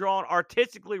 well-drawn,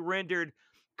 artistically rendered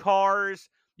cars.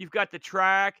 You've got the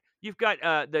track. You've got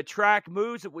the track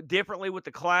moves differently with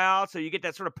the clouds, so you get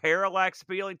that sort of parallax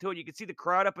feeling to it. You can see the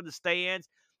crowd up in the stands.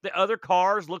 The other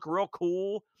cars look real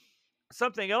cool.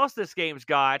 Something else this game's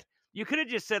got, you could have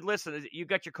just said, listen, you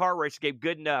got your car race game,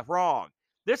 good enough. Wrong.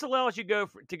 This allows you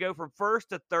to go from first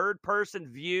to third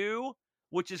person view,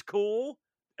 which is cool.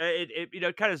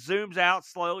 It kind of zooms out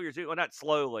slowly, well, not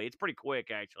slowly. It's pretty quick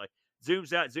actually.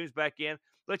 Zooms out, zooms back in.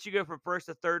 Lets you go from first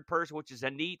to third person, which is a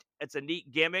neat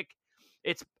gimmick.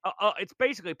 It's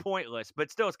basically pointless, but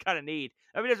still it's kind of neat.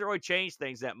 I mean, it doesn't really change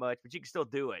things that much, but you can still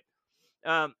do it.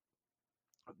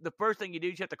 The first thing you do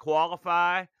is you have to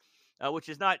qualify, which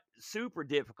is not super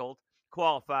difficult.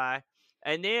 Qualify.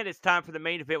 And then it's time for the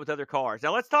main event with other cars.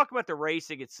 Now, let's talk about the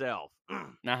racing itself.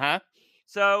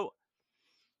 So,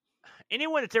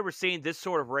 anyone that's ever seen this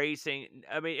sort of racing,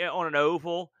 I mean, on an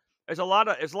oval, there's a lot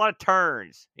of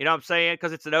turns. You know what I'm saying?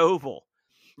 Because it's an oval.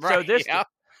 Right. So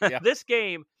this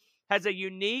game has a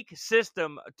unique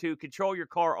system to control your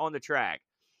car on the track.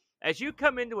 As you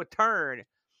come into a turn,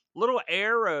 little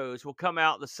arrows will come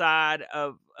out the side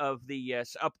of the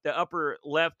upper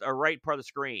left or right part of the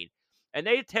screen. And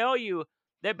they tell you,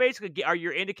 that basically are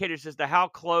your indicators as to how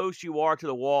close you are to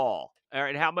the wall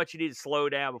and how much you need to slow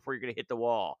down before you're going to hit the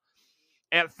wall.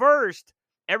 At first,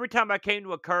 every time I came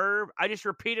to a curve, I just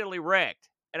repeatedly wrecked.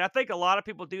 And I think a lot of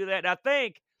people do that. And I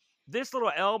think this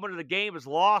little element of the game is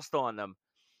lost on them.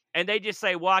 And they just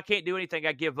say, well, I can't do anything.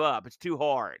 I give up. It's too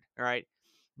hard. All right.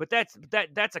 But that's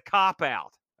a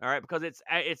cop-out. All right. Because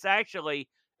it's actually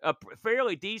a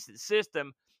fairly decent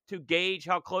system to gauge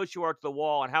how close you are to the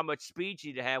wall and how much speed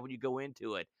you need to have when you go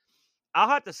into it. I'll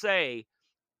have to say,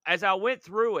 as I went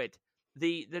through it,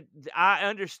 I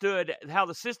understood how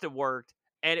the system worked,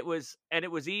 and it was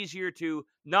easier to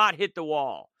not hit the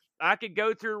wall. I could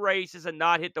go through races and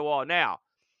not hit the wall. Now,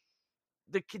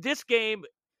 this game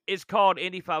is called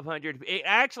Indy 500. It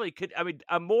actually could. I mean,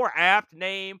 a more apt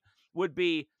name would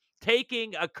be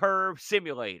Taking a Curve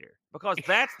Simulator, because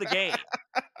that's the game.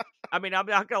 I mean, I'm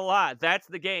not gonna lie, that's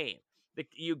the game.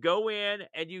 You go in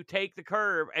and you take the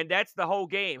curve, and that's the whole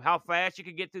game. How fast you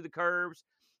can get through the curves,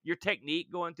 your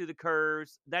technique going through the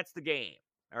curves. That's the game.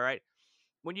 All right.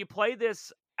 When you play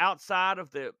this outside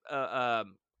of the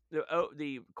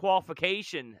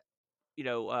qualification,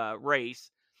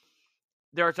 race,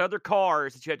 there's other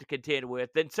cars that you have to contend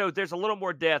with. Then so there's a little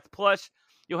more death. Plus,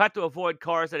 you'll have to avoid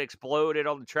cars that exploded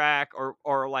on the track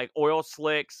or like oil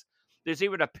slicks. There's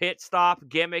even a pit stop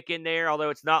gimmick in there, although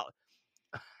it's not.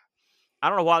 I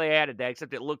don't know why they added that,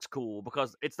 except it looks cool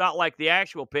because it's not like the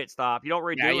actual pit stop. You don't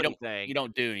really do anything. You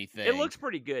don't do anything. It looks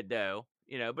pretty good though,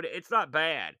 but it's not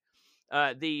bad.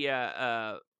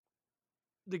 The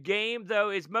game though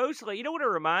is mostly, you know what it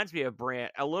reminds me of,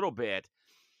 Brent, a little bit.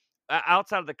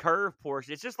 Outside of the curve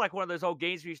portion, it's just like one of those old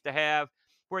games we used to have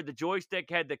where the joystick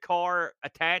had the car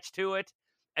attached to it,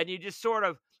 and you just sort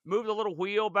of move the little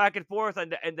wheel back and forth,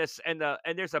 and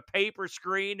there's a paper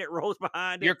screen that rolls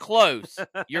behind it. You're close.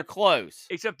 You're close.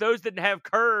 Except those didn't have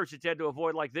curves that you had to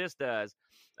avoid like this does.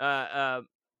 I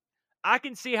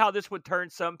can see how this would turn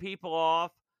some people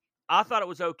off. I thought it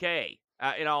was okay,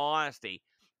 in all honesty.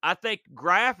 I think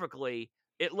graphically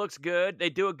it looks good. They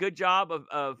do a good job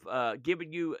of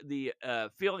giving you the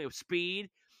feeling of speed.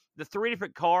 The three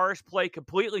different cars play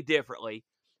completely differently.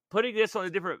 Putting this on the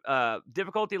different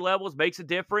difficulty levels makes a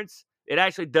difference. It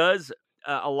actually does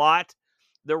a lot.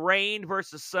 The rain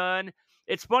versus sun.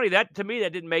 It's funny, that to me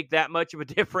that didn't make that much of a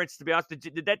difference, to be honest.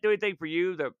 Did that do anything for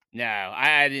you? No,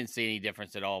 I didn't see any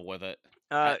difference at all with it.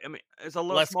 I mean, it's a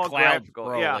little less small cloud graphical.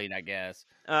 rolling, I guess.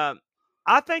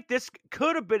 I think this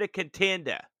could have been a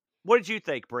contender. What did you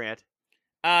think, Brent?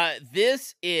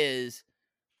 This is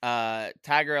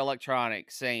Tiger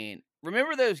Electronics saying,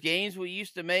 remember those games we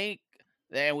used to make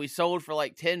and we sold for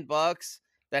like $10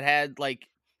 that had like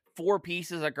 4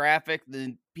 pieces of graphic,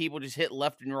 then people just hit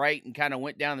left and right and kind of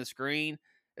went down the screen?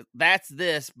 That's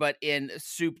this, but in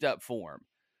souped up form.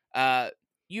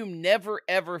 You never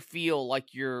ever feel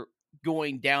like you're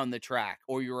going down the track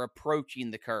or you're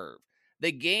approaching the curve.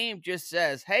 The game just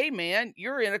says, hey man,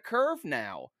 you're in a curve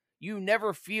now. You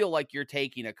never feel like you're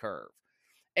taking a curve.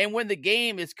 And when the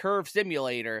game is Curve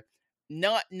Simulator,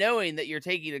 not knowing that you're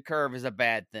taking a curve is a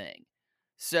bad thing.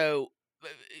 So,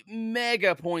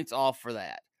 mega points off for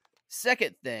that.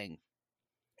 Second thing,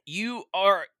 you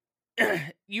are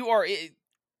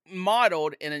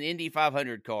modeled in an Indy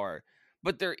 500 car,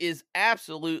 but there is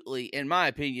absolutely, in my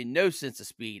opinion, no sense of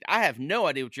speed. I have no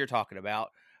idea what you're talking about.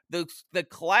 The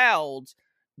clouds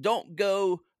don't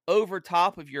go over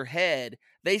top of your head.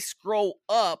 They scroll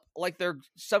up like they're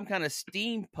some kind of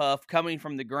steam puff coming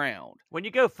from the ground. When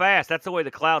you go fast, that's the way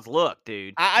the clouds look,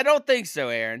 dude. I don't think so,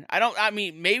 Aaron. I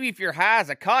mean, maybe if you're high as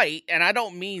a kite, and I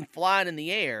don't mean flying in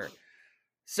the air.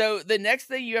 So the next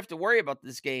thing you have to worry about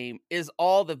this game is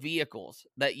all the vehicles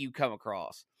that you come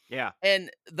across. Yeah.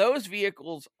 And those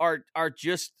vehicles are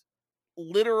just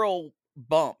literal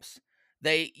bumps.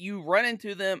 You run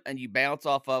into them and you bounce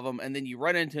off of them, and then you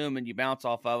run into them and you bounce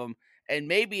off of them. And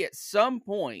maybe at some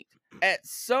point,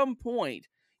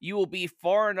 you will be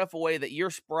far enough away that your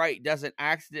sprite doesn't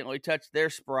accidentally touch their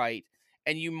sprite,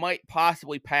 and you might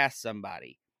possibly pass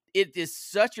somebody. It is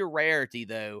such a rarity,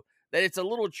 though, that it's a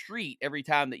little treat every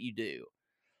time that you do.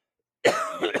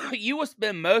 You will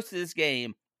spend most of this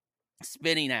game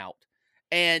spinning out.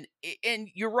 And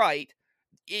you're right.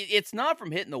 It's not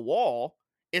from hitting the wall.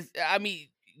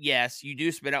 Yes, you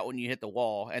do spin out when you hit the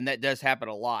wall, and that does happen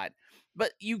a lot.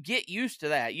 But you get used to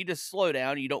that. You just slow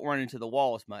down. You don't run into the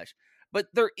wall as much. But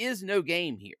there is no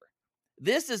game here.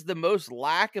 This is the most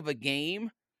lack of a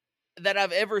game that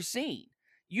I've ever seen.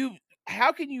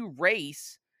 How can you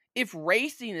race if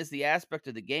racing is the aspect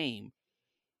of the game?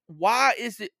 Why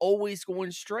is it always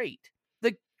going straight?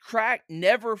 The track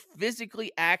never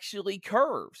physically actually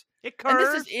curves. It curves.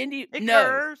 And this is Indy.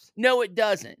 Curves. No, it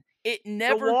doesn't. It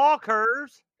never. The wall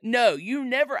curves. No, you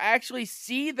never actually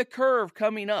see the curve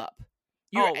coming up.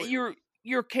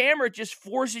 Your camera just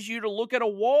forces you to look at a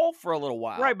wall for a little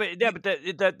while. Right, but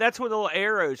that's where the little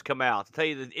arrows come out to tell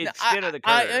you the extent of the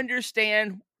curve. I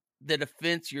understand the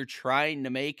defense you're trying to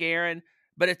make, Aaron,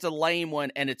 but it's a lame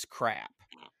one and it's crap.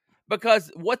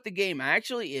 Because what the game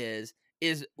actually is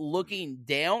looking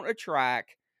down a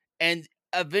track and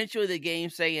eventually the game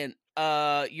saying,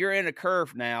 you're in a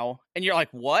curve now. And you're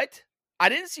like, what? I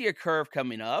didn't see a curve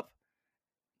coming up.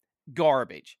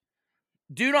 Garbage.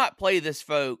 Do not play this,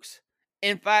 folks.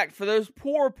 In fact, for those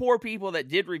poor people that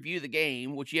did review the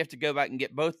game, which you have to go back and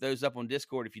get both those up on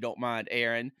Discord if you don't mind,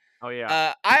 Aaron, Oh,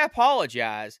 yeah. I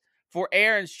apologize for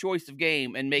Aaron's choice of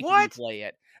game and making me What? play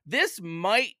it. This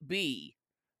might be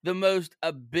the most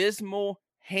abysmal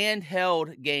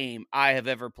handheld game I have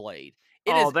ever played.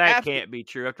 It Oh, is that can't be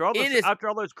true. it is After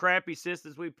all those crappy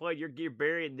systems we played, you're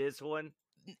burying this one?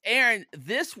 Aaron,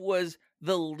 this was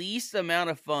the least amount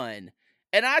of fun.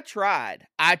 And I tried.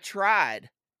 I tried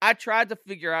to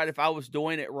figure out if I was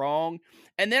doing it wrong.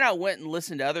 And then I went and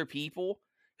listened to other people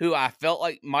who I felt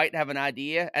like might have an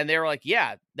idea. And they were like,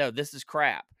 yeah, no, this is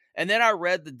crap. And then I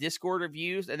read the Discord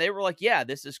reviews and they were like, yeah,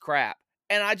 this is crap.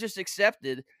 And I just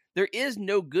accepted there is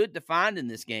no good to find in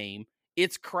this game.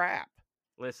 It's crap.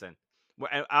 Listen,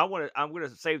 I'm gonna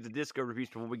save the Disco reviews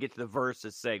for when we get to the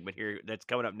versus segment here that's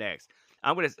coming up next.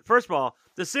 First of all,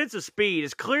 the sense of speed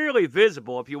is clearly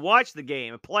visible if you watch the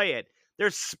game and play it.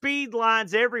 There's speed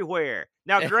lines everywhere.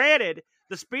 Now, granted,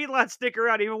 the speed lines stick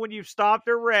around even when you've stopped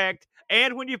or wrecked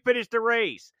and when you finish the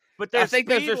race. But I there's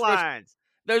think speed lines.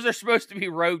 Those are supposed to be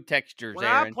road textures, When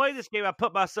Aaron. I play this game, I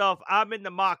put myself. I'm in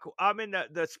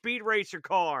the speed racer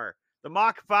car, the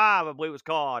Mach 5, I believe it was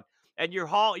called. And you're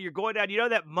going down. You know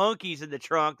that monkey's in the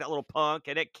trunk, that little punk,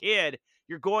 and that kid.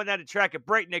 You're going down the track at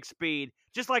breakneck speed,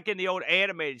 just like in the old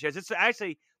animated shows. It's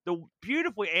actually the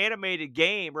beautifully animated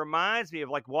game. Reminds me of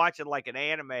like watching like an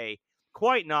anime.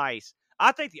 Quite nice.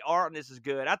 I think the art in this is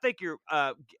good. I think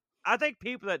I think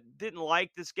people that didn't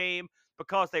like this game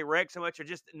because they wreck so much are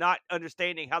just not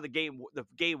understanding how the game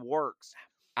works.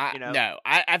 No,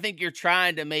 I think you're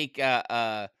trying to make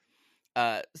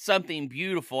something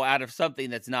beautiful out of something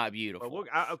that's not beautiful.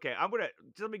 Okay,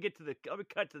 let me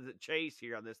cut to the chase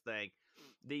here on this thing.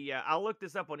 I looked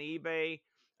this up on eBay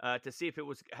to see if it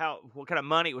was what kind of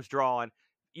money it was drawing.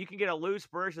 You can get a loose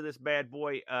version of this bad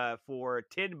boy for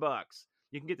 $10.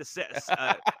 You can get the set.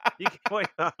 Wait,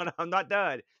 I'm not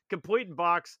done. Complete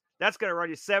box. That's going to run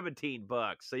you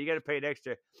 $17. So you got to pay an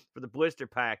extra for the blister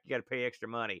pack. You got to pay extra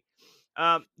money.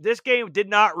 This game did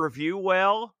not review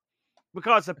well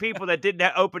because of people that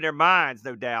didn't open their minds,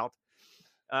 no doubt.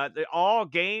 The All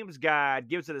Games Guide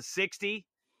gives it a 60.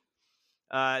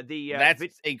 That's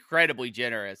incredibly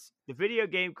generous. The Video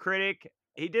Game Critic,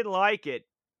 he didn't like it.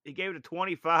 He gave it a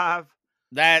 25.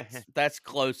 That's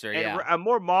closer, and yeah. A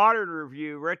more modern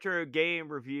review, Retro Game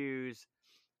Reviews,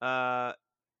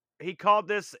 he called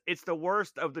this, it's the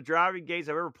worst of the driving games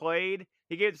I've ever played.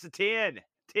 He gave this a 10.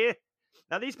 10.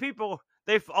 Now, these people,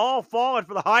 they've all fallen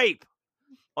for the hype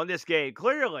on this game,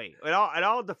 clearly. And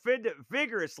I'll defend it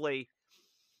vigorously.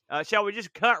 Shall we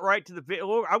just cut right to the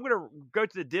video? I'm going to go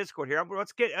to the Discord here.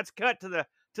 Let's cut to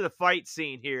the fight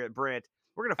scene here, Brent.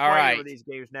 We're going to fight over these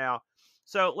games now.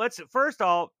 So first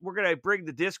off, we're going to bring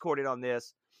the Discord in on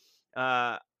this.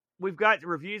 We've got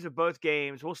reviews of both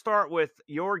games. We'll start with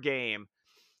your game.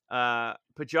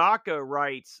 Pajako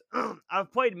writes,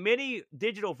 I've played many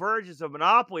digital versions of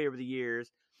Monopoly over the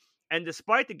years, and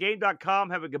despite the Game.com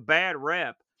having a bad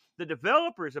rep, the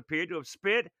developers appear to have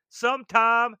spent some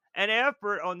time and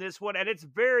effort on this one, and it's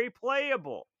very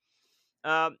playable.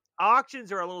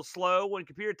 Auctions are a little slow when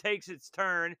computer takes its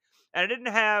turn, and I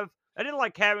didn't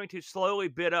like having to slowly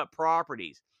bid up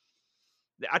properties.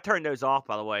 I turned those off,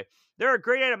 by the way. There are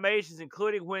great animations,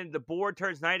 including when the board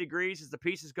turns 90 degrees as the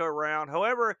pieces go around.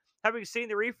 However, having seen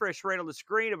the refresh rate on the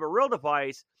screen of a real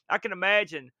device, I can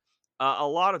imagine a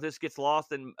lot of this gets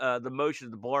lost in the motion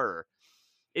of the blur.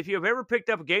 If you have ever picked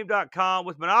up a Game.com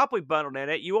with Monopoly bundled in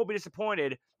it, you won't be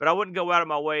disappointed, but I wouldn't go out of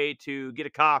my way to get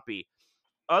a copy.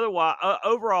 Otherwise,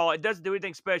 overall, it doesn't do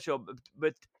anything special,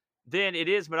 but then it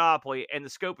is Monopoly, and the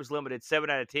scope is limited, 7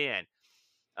 out of 10.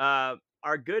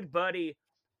 Our good buddy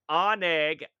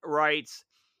Oneg writes,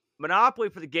 Monopoly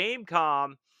for the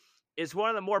Game.com is one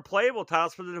of the more playable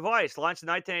titles for the device. Launched in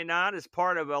 1999 as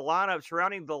part of a lineup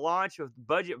surrounding the launch of the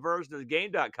budget version of the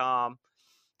Game.com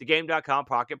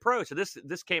Pocket Pro. So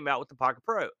this came out with the Pocket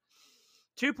Pro.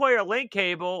 2-player link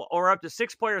cable or up to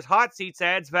 6 players hot seats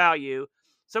adds value.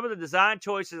 Some of the design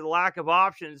choices and lack of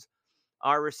options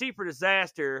are a recipe for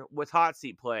disaster with hot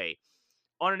seat play.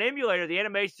 On an emulator, the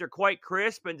animations are quite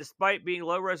crisp, and despite being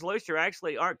low resolution,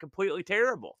 actually aren't completely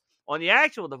terrible. On the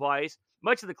actual device,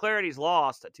 much of the clarity is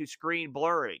lost to screen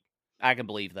blurring. I can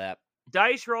believe that.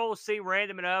 Dice rolls seem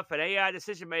random enough, and AI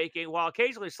decision-making, while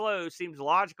occasionally slow, seems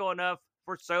logical enough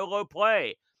for solo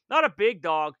play. Not a big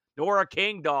dog, nor a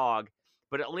king dog,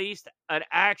 but at least an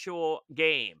actual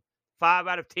game. 5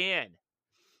 out of 10.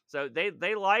 So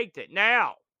they liked it.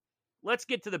 Now, let's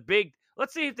get to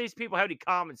let's see if these people have any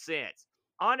common sense.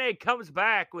 Oneg comes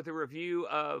back with a review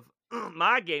of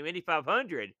my game, Indy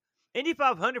 500. Indy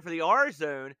 500 for the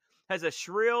R-Zone has a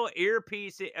shrill,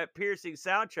 ear-piercing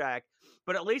soundtrack,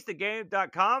 but at least the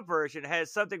Game.com version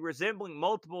has something resembling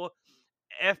multiple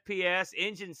FPS,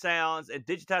 engine sounds, and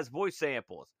digitized voice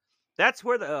samples. That's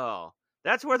where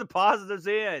the positives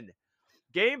end.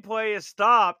 Gameplay is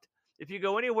stopped if you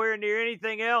go anywhere near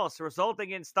anything else,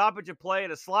 resulting in stoppage of play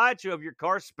and a slideshow of your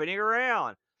car spinning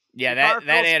around. Yeah,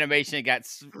 that animation got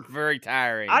very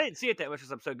tiring. I didn't see it that much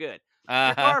because I'm so good.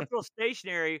 Your car feels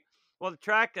stationary while the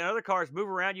track and other cars move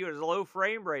around you at a low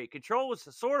frame rate. Controls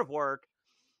sort of work,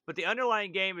 but the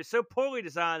underlying game is so poorly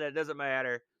designed that it doesn't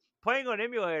matter. Playing on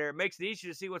emulator makes it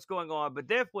easier to see what's going on, but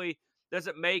definitely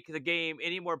doesn't make the game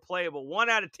any more playable. 1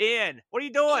 out of 10. What are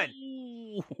you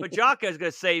doing? But Jocko's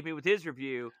going to save me with his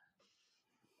review.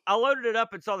 I loaded it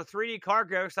up and saw the 3D car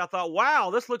graphics. I thought,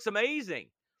 wow, this looks amazing.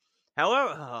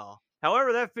 However,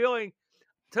 that feeling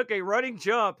took a running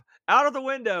jump out of the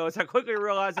window as I quickly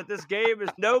realized that this game is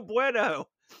no bueno.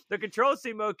 The controls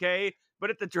seem okay, but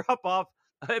at the drop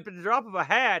of a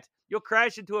hat, you'll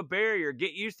crash into a barrier.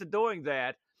 Get used to doing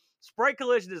that. Sprite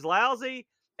collision is lousy,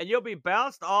 and you'll be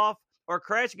bounced off or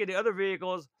crashing into other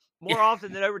vehicles more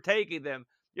often than overtaking them.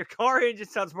 Your car engine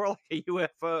sounds more like a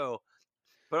UFO.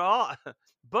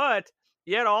 But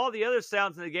yet all the other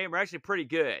sounds in the game are actually pretty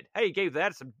good. Hey, you gave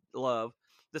that some love.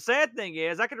 The sad thing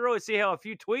is, I can really see how a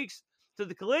few tweaks to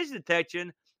the collision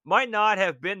detection might not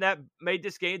have made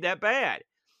this game that bad.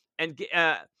 And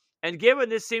given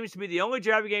this seems to be the only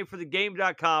driving game for the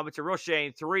game.com, it's a real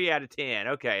shame. 3 out of 10.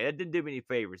 Okay, that didn't do me any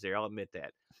favors there. I'll admit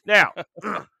that. Now,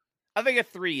 I think a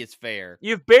 3 is fair.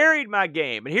 You've buried my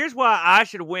game, and here's why I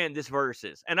should win this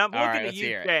versus. And I'm looking at you,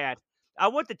 chat. I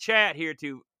want the chat here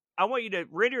I want you to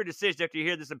render a decision after you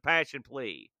hear this impassioned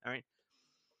plea. All right.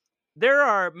 There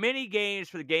are many games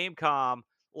for the Game.com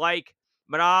like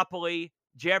Monopoly,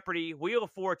 Jeopardy, Wheel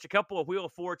of Fortune, a couple of Wheel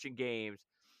of Fortune games,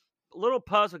 little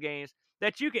puzzle games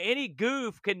that any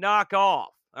goof can knock off.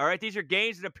 All right. These are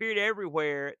games that appeared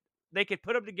everywhere. They could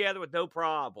put them together with no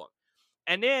problem.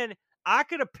 And then I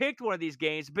could have picked one of these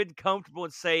games, been comfortable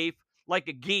and safe like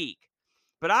a geek.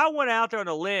 But I went out there on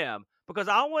a limb because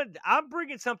I'm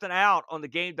bringing something out on the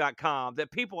Game.com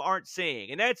that people aren't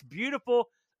seeing. And that's beautiful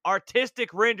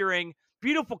artistic rendering,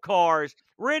 beautiful cars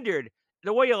rendered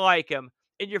the way you like them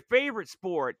in your favorite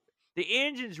sport. The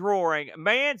engine's roaring,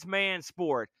 man's man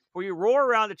sport, where you roar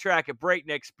around the track at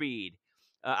breakneck speed.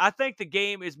 I think the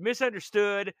game is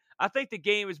misunderstood. I think the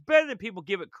game is better than people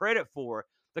give it credit for.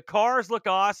 The cars look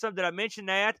awesome. Did I mention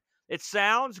that? It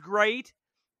sounds great.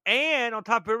 And on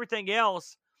top of everything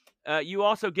else, you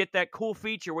also get that cool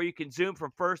feature where you can zoom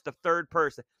from first to third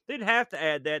person. They didn't have to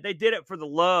add that. They did it for the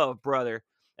love, brother.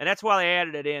 And that's why they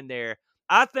added it in there.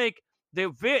 I think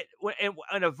in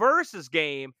a versus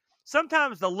game,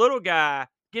 sometimes the little guy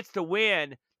gets to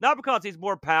win, not because he's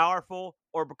more powerful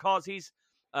or because he's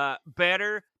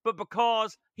better, but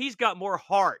because he's got more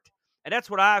heart. And that's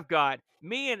what I've got.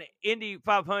 Me and Indy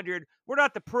 500, we're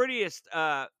not the prettiest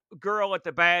girl at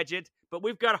the Badget, but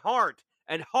we've got heart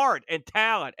and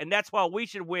talent. And that's why we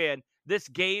should win this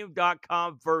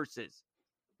Game.com versus.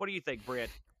 What do you think, Brent?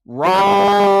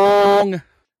 Wrong.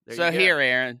 So here,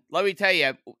 Aaron, let me tell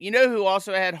you, you know who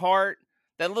also had heart?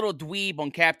 That little dweeb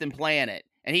on Captain Planet.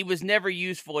 And he was never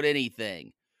useful at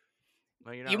anything.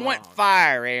 Well, you want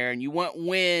fire, Aaron. You want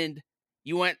wind.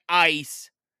 You want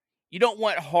ice. You don't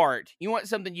want heart. You want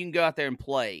something you can go out there and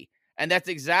play. And that's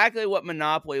exactly what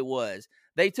Monopoly was.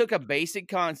 They took a basic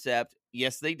concept.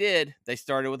 Yes, they did. They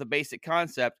started with a basic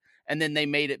concept, and then they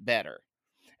made it better.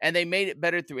 And they made it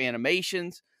better through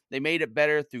animations. They made it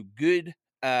better through good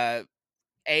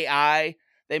AI.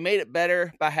 They made it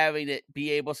better by having it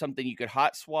be something you could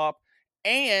hot swap.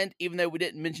 And even though we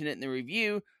didn't mention it in the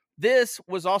review, this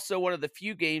was also one of the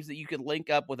few games that you could link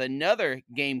up with another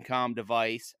Game.com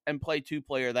device and play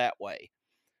 2-player that way.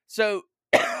 So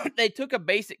they took a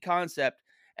basic concept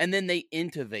and then they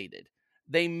innovated.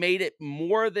 They made it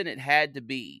more than it had to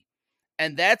be.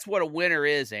 And that's what a winner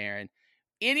is, Aaron.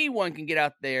 Anyone can get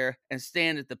out there and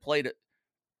stand at the plate to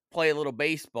play a little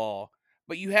baseball,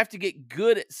 but you have to get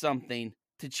good at something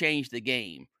to change the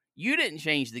game. You didn't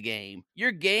change the game.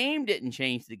 Your game didn't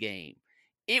change the game.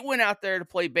 It went out there to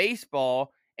play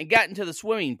baseball and got into the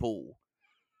swimming pool.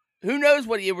 Who knows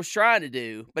what it was trying to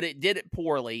do, but it did it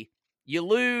poorly. You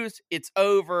lose, it's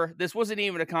over. This wasn't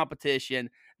even a competition.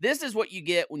 This is what you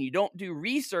get when you don't do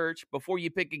research before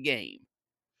you pick a game.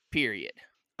 Period.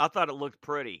 I thought it looked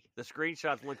pretty. The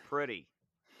screenshots looked pretty.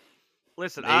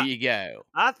 Listen, there you go.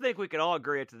 I think we can all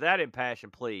agree to that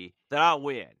impassioned plea that I'll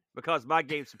win because my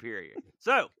game's superior.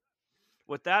 So,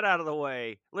 with that out of the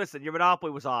way, listen, your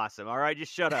Monopoly was awesome. All right,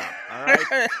 just shut up. All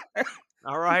right,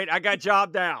 all right. I got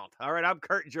jobbed out. All right, I'm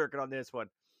curtain jerking on this one.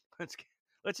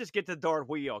 Let's just get to the darn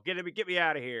wheel. Get me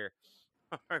out of here.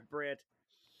 All right, Brent.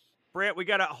 Brent, we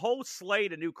got a whole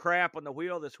slate of new crap on the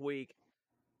wheel this week.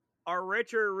 Our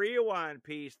Retro Rewind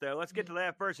piece, though, let's get to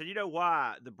that first. And you know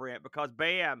why, Brent? Because,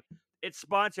 bam, it's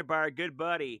sponsored by our good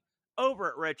buddy over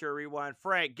at Retro Rewind.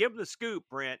 Frank, give them the scoop,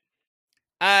 Brent.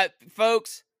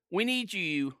 Folks, we need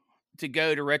you to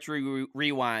go to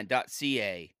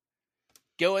retrorewind.ca.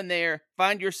 Go in there,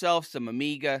 find yourself some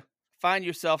Amiga, find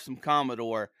yourself some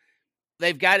Commodore.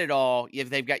 They've got it all.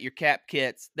 They've got your cap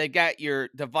kits. They've got your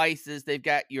devices. They've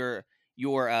got your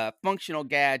functional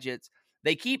gadgets.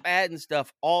 They keep adding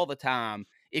stuff all the time.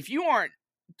 If you aren't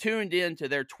tuned in to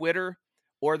their Twitter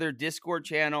or their Discord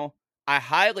channel, I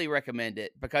highly recommend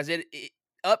it because it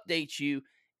updates you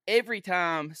every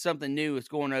time something new is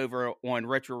going over on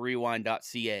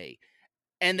retrorewind.ca.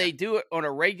 And they do it on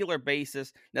a regular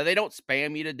basis. Now, they don't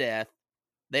spam you to death.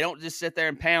 They don't just sit there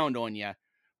and pound on you.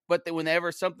 But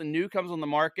whenever something new comes on the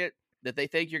market that they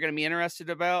think you're going to be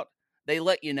interested about, they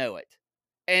let you know it.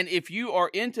 And if you are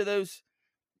into those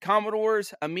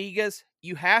Commodores, Amigas,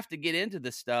 you have to get into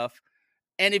this stuff.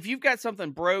 And if you've got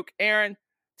something broke, Aaron,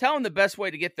 tell them the best way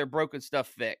to get their broken stuff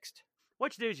fixed.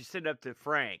 What you do is you send it up to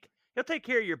Frank. He'll take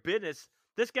care of your business.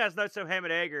 This guy's not so ham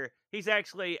and egger. He's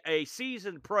actually a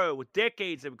seasoned pro with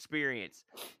decades of experience.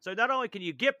 So not only can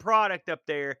you get product up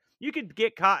there, you can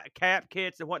get cap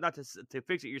kits and whatnot to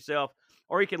fix it yourself,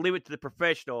 or you can leave it to the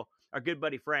professional, our good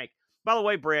buddy Frank. By the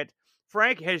way, Brent,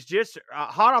 Frank has just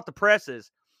hot off the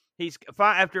presses. He's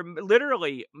after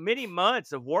literally many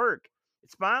months of work.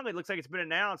 It's finally looks like it's been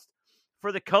announced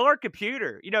for the color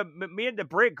computer. You know, me and the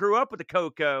Brick grew up with the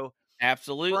Coco.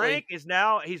 Absolutely. Frank is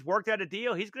he's worked out a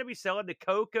deal. He's going to be selling the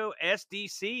Coco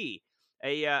SDC.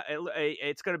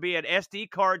 It's going to be an SD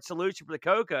card solution for the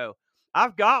Coco.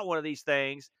 I've got one of these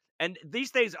things, and these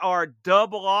things are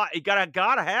double. You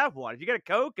gotta have one. If you got a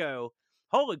Coco,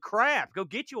 holy crap, go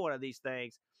get you one of these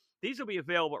things. These will be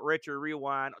available at Retro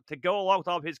Rewind to go along with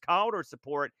all of his Commodore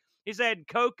support. He's adding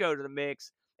Coco to the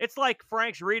mix. It's like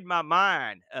Frank's reading my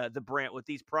mind, the Brent, with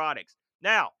these products.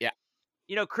 Now,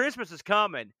 you know, Christmas is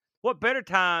coming. What better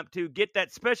time to get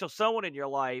that special someone in your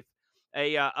life,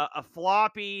 a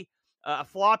floppy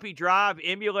drive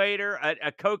emulator,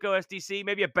 a Coco SDC,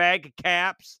 maybe a bag of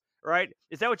caps, right?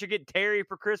 Is that what you're getting Terry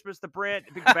for Christmas, the Brent?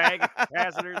 A big bag of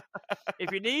capacitors?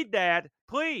 If you need that,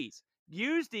 please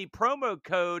use the promo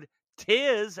code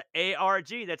TIS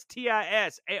ARG. That's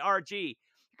TIS ARG. You're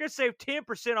going to save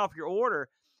 10% off your order.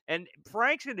 And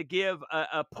Frank's going to give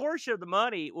a portion of the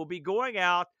money will be going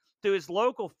out to his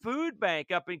local food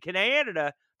bank up in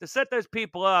Canada to set those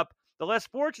people up, the less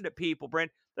fortunate people,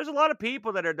 Brent. There's a lot of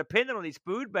people that are dependent on these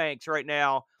food banks right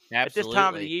now at this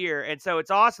time of the year. And so it's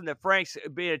awesome that Frank's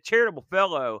being a charitable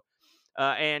fellow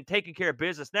and taking care of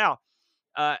business. Now,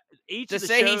 he's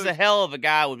a hell of a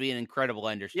guy would be an incredible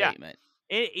understatement.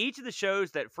 Yeah. Each of the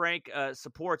shows that Frank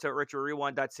supports at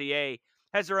retrorewind.ca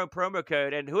has their own promo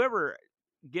code, and whoever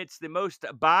gets the most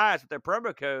buys with their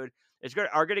promo code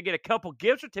are going to get a couple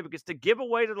gift certificates to give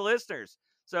away to the listeners.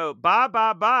 So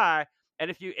buy, and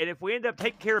if we end up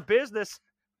taking care of business,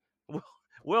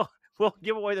 we'll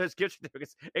give away those gift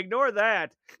certificates. Ignore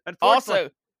that.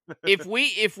 Also, if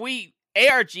we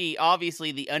ARG,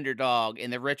 obviously the underdog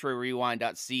in the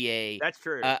retrorewind.ca. That's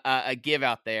true. A give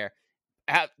out there.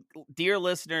 Dear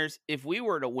listeners, if we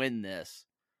were to win this,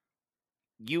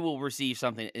 you will receive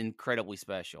something incredibly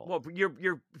special. Well,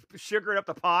 you're sugaring up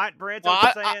the pot, Brent.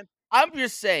 What you're saying? I'm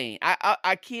just saying.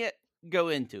 I can't go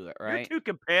into it. Right? You're too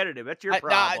competitive. That's your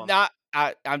problem.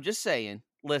 I'm just saying.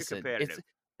 Listen,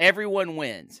 everyone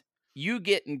wins. You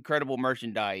get incredible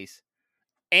merchandise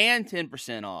and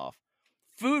 10% off.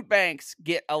 Food banks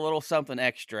get a little something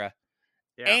extra.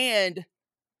 Yeah. And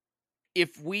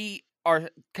if we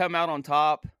come out on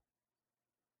top,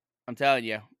 I'm telling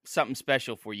you, something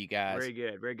special for you guys. Very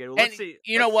good, very good. Well, let's see.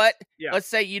 You know what? Yeah. Let's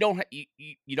say you don't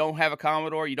have a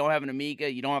Commodore, you don't have an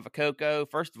Amiga, you don't have a Coco.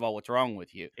 First of all, what's wrong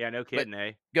with you? Yeah, no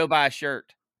kidding, Go buy a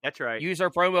shirt. That's right. Use our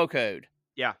promo code.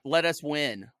 Yeah. Let us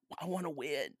win. I want to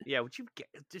win. Yeah,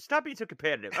 just stop being so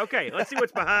competitive. Okay, let's see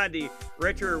what's behind the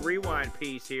Retro Rewind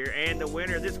piece here. And the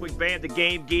winner this week, the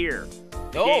Game Gear.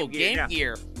 Game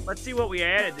Gear. Let's see what we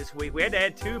added this week. We had to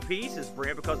add 2 pieces,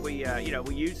 Brent, because we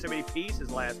used so many pieces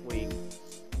last week.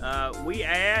 We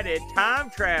added time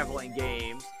traveling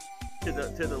games to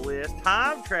the list.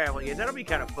 Time traveling games. That'll be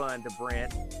kind of fun to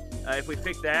Brent if we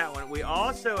pick that one. We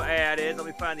also added, let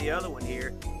me find the other one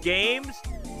here, games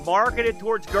marketed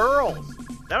towards girls.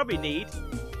 That'll be neat.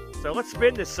 So let's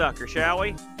spin this sucker, shall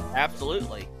we?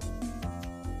 Absolutely.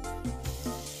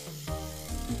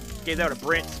 Gave that a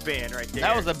Brent spin right there.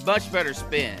 That was a much better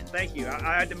spin. Thank you.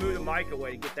 I had to move the mic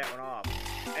away to get that one off.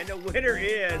 And the winner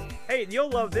is, hey, you'll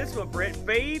love this one, Brent,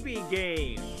 Baby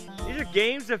Games. These are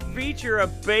games that feature a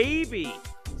baby.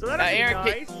 So that'll be Aaron,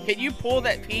 nice. can you pull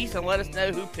that piece and let us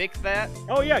know who picked that?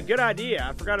 Oh, yeah, good idea.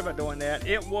 I forgot about doing that.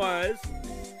 It was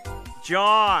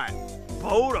John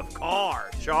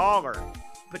Bodekar Schaller.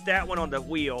 Put that one on the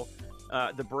wheel,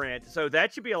 the Brent. So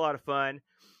that should be a lot of fun.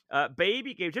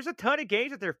 Baby games. There's a ton of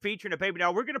games that they're featuring a baby.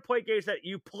 Now, we're going to play games that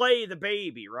you play the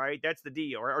baby, right? That's the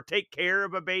deal. Or take care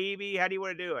of a baby. How do you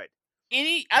want to do it?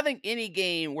 I think any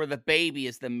game where the baby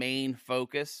is the main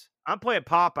focus. I'm playing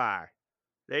Popeye.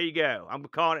 There you go. I'm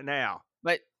calling it now.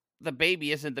 But the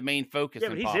baby isn't the main focus. Yeah,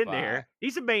 but he's Popeye. in there.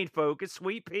 He's the main focus.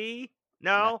 Sweet Pea?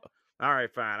 No? All right,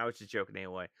 fine. I was just joking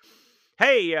anyway.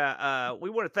 Hey, we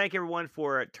want to thank everyone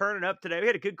for turning up today. We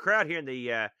had a good crowd here in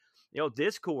the old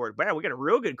Discord. Man, we got a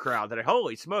real good crowd today.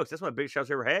 Holy smokes. That's one of the biggest shows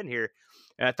we've ever had in here.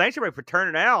 Thanks, everybody, for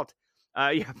turning out.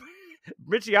 Yeah,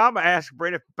 Michiyama asked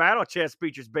Brent if Battle Chess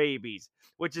features babies,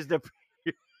 which is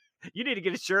you need to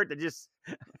get a shirt that just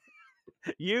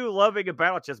you loving a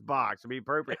Battle Chess box would be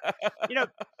appropriate.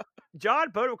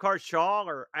 John Bodekar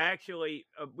Schaller actually,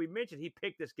 we mentioned he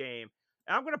picked this game.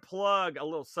 I'm going to plug a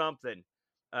little something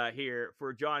here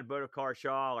for John Bodekar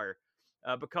Schaller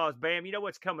because, Bam, you know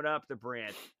what's coming up, the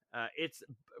Brent. It's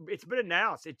been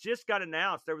announced. It just got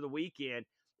announced over the weekend.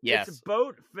 Yes. It's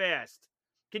Boat Fest.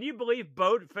 Can you believe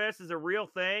Boat Fest is a real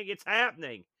thing? It's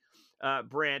happening,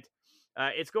 Brent.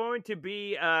 It's going to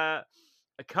be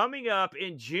coming up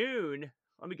in June.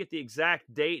 Let me get the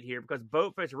exact date here because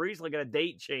Boat Fest recently got a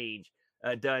date change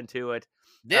done to it.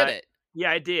 Did it?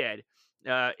 Yeah, it did.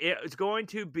 It's going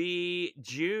to be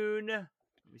June. Let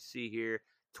me see here.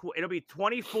 It'll be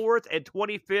 24th and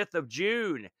 25th of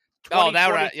June. Oh, that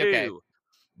right. Okay.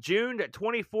 June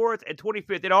 24th and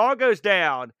 25th. It all goes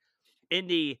down in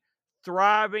the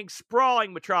thriving,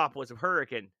 sprawling metropolis of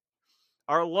Hurricane.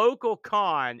 Our local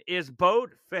con is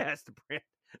Boat Fest.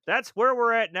 That's where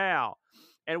we're at now.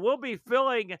 And we'll be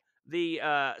filling the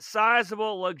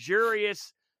sizable,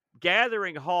 luxurious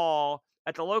gathering hall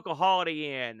at the local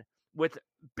Holiday Inn with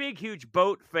big, huge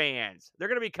boat fans. They're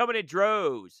going to be coming in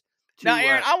droves. Now,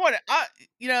 Aaron,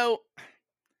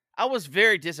 I was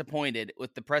very disappointed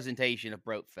with the presentation of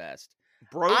Boat Fest.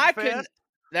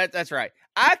 That's right.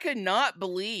 I could not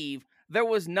believe there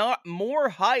was not more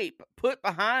hype put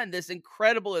behind this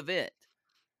incredible event.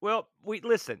 Well,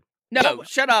 listen. No,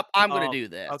 shut up. I'm going to do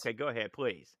this. Okay, go ahead,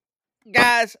 please.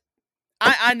 Guys,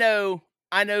 I know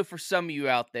for some of you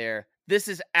out there, this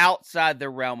is outside the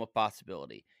realm of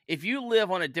possibility. If you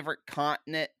live on a different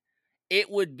continent, it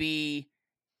would be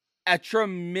a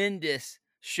tremendous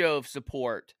show of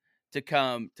support to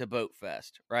come to Boat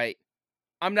Fest, right?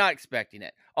 I'm not expecting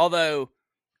it. Although,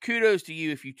 kudos to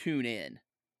you if you tune in,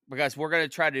 because we're going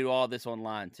to try to do all this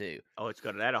online too. Oh,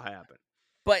 that'll happen.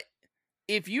 But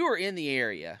if you are in the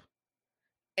area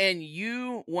and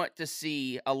you want to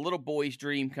see a little boy's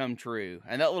dream come true,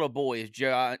 and that little boy is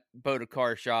John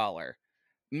Bodekar Schaller,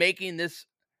 making this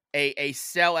a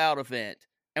sellout event,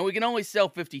 and we can only sell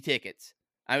 50 tickets.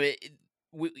 I mean,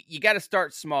 you got to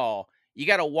start small. You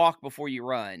got to walk before you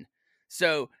run.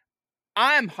 So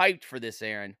I am hyped for this,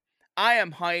 Aaron. I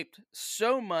am hyped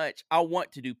so much. I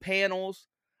want to do panels.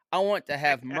 I want to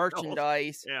have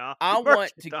merchandise. Yeah, I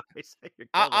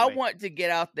want to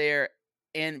get out there,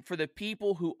 and for the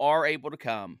people who are able to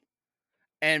come,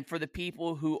 and for the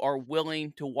people who are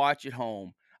willing to watch at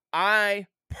home, I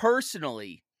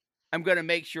personally am going to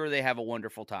make sure they have a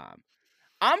wonderful time.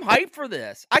 I'm hyped for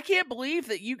this. I can't believe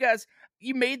that you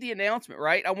made the announcement,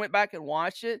 right? I went back and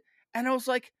watched it, and I was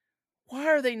like, why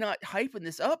are they not hyping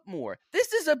this up more?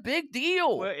 This is a big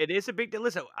deal. Well, it is a big deal.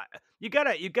 Listen, you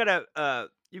gotta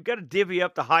divvy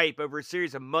up the hype over a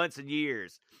series of months and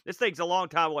years. This thing's a long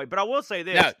time away. But I will say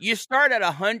this: no, you start at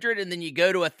 100 and then you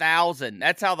go to 1,000.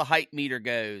 That's how the hype meter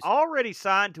goes. Already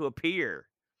signed to appear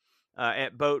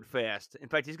at Boat Fest. In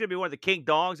fact, he's going to be one of the king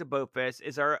dogs at Boat Fest.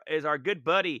 Is our good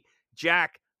buddy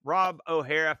Rob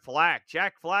O'Hara Flack.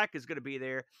 Jack Flack is going to be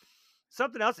there.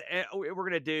 Something else we're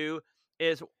going to do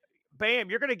is, Bam,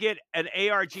 you're going to get an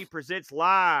ARG Presents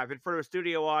live in front of a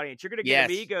studio audience. You're going to get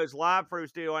Amigos live in front of a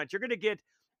studio audience. You're going to get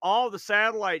all the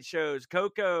satellite shows,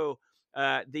 Coco,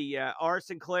 the R.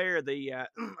 Sinclair, the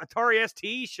Atari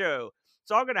ST show.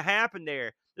 It's all going to happen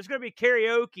there. There's going to be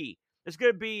karaoke. There's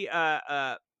going to be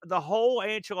the whole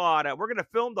enchilada. We're going to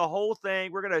film the whole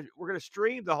thing. We're going to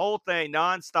stream the whole thing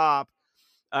nonstop.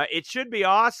 It should be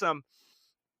awesome.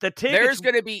 There's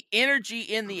going to be energy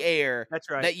in the air.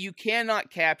 That's right. That you cannot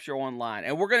capture online.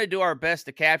 And we're going to do our best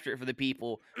to capture it for the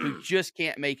people who just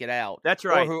can't make it out. That's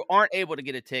right. Or who aren't able to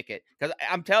get a ticket. Because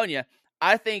I'm telling you,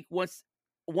 I think once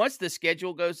the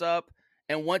schedule goes up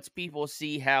and once people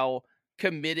see how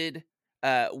committed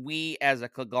we as a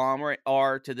conglomerate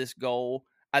are to this goal.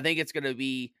 I think it's going to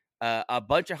be a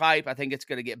bunch of hype. I think it's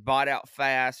going to get bought out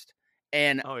fast.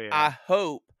 And Oh, yeah.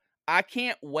 I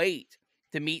can't wait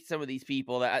to meet some of these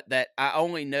people that I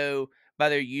only know by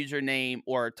their username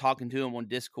or talking to them on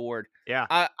Discord. Yeah.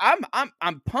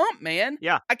 I'm pumped, man.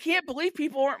 Yeah. I can't believe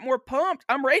people aren't more pumped.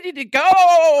 I'm ready to go.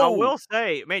 I will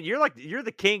say, man, you're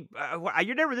the king.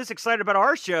 You're never this excited about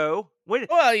our show.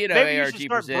 Well, you know, maybe ARG you should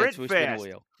start presents, we spin a Britfest.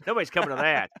 wheel. Nobody's coming to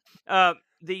that.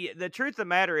 The truth of the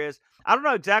matter is, I don't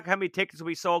know exactly how many tickets will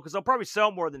be sold because they'll probably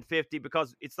sell more than 50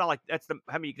 because it's not like that's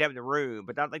how many you can have in the room.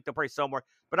 But I think they'll probably sell more.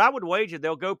 But I would wager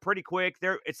they'll go pretty quick.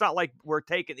 It's not like we're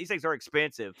taking these things are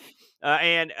expensive, but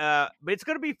it's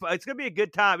gonna be a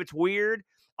good time. It's weird.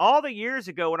 All the years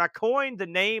ago when I coined the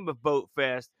name of Boat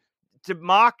Fest to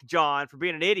mock John for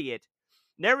being an idiot,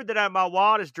 never did I in my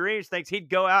wildest dreams think he'd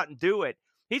go out and do it.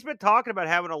 He's been talking about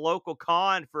having a local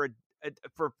con for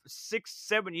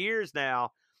 6-7 years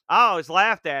now. I always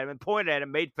laughed at him and pointed at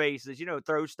him, made faces,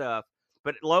 throw stuff.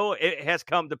 But it has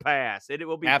come to pass. It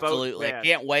will be absolutely. I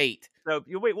can't wait. So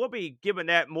we'll be giving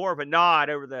that more of a nod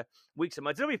over the weeks and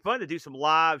months. It'll be fun to do some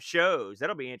live shows.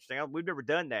 That'll be interesting. We've never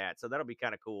done that, so that'll be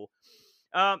kind of cool.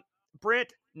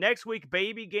 Brent, next week,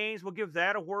 Baby Games. We'll give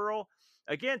that a whirl.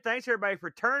 Again, thanks everybody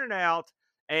for turning out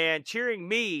and cheering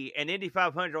me and Indy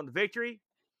 500 on the victory.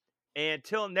 And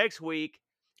until next week.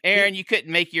 Aaron, you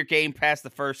couldn't make your game past the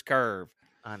first curve.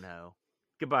 I know.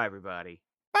 Goodbye, everybody.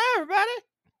 Bye, everybody.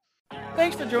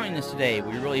 Thanks for joining us today.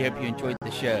 We really hope you enjoyed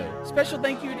the show. Special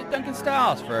thank you to Duncan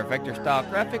Styles for our vector style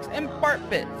graphics and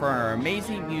BartBit for our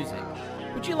amazing music.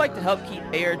 Would you like to help keep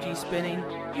ARG spinning?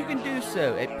 You can do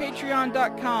so at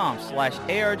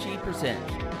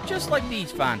patreon.com/ARGpresents. Just like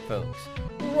these fine folks.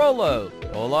 Rollo,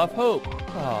 Olaf Hope,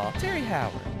 Terry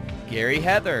Howard, Gary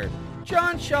Heather,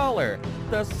 John Schaller,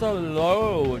 the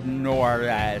Solo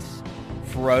Norris,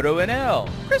 Frodo and L,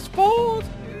 Chris Fold,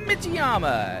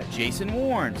 Mitsuyama, Jason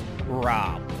Warnes,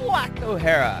 Rob Black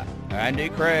O'Hara, Andy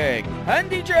Craig,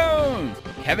 Andy Jones,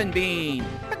 Kevin Bean,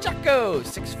 Pachaco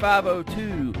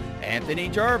 6502, Anthony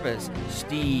Jarvis,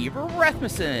 Steve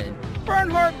Rasmussen,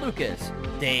 Bernhard Lucas,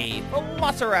 Dave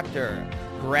Velociraptor,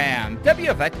 Graham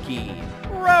W. Vetke,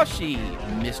 Roushi,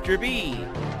 Mr. B,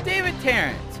 David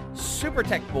Terrence, Super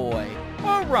Tech Boy,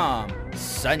 Aram,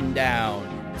 Sundown,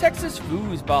 Texas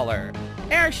Foosballer,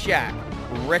 Air Shack,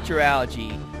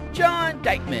 Retroalgy, John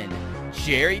Dykeman,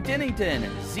 Jerry Dennington,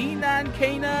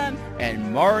 Z9K9,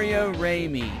 and Mario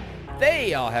Ramey.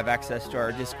 They all have access to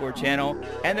our Discord channel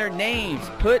and their names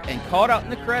put and called out in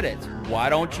the credits. Why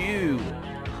don't you?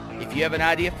 If you have an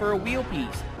idea for a wheel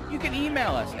piece, you can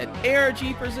email us at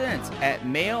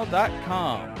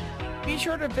argpresents@mail.com. Be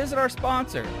sure to visit our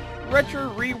sponsor,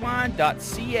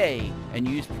 RetroRewind.ca, and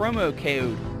use promo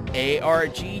code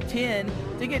ARG10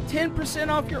 to get 10%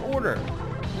 off your order.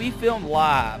 We film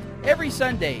live every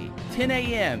Sunday, 10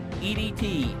 a.m.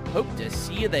 EDT. Hope to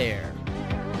see you there.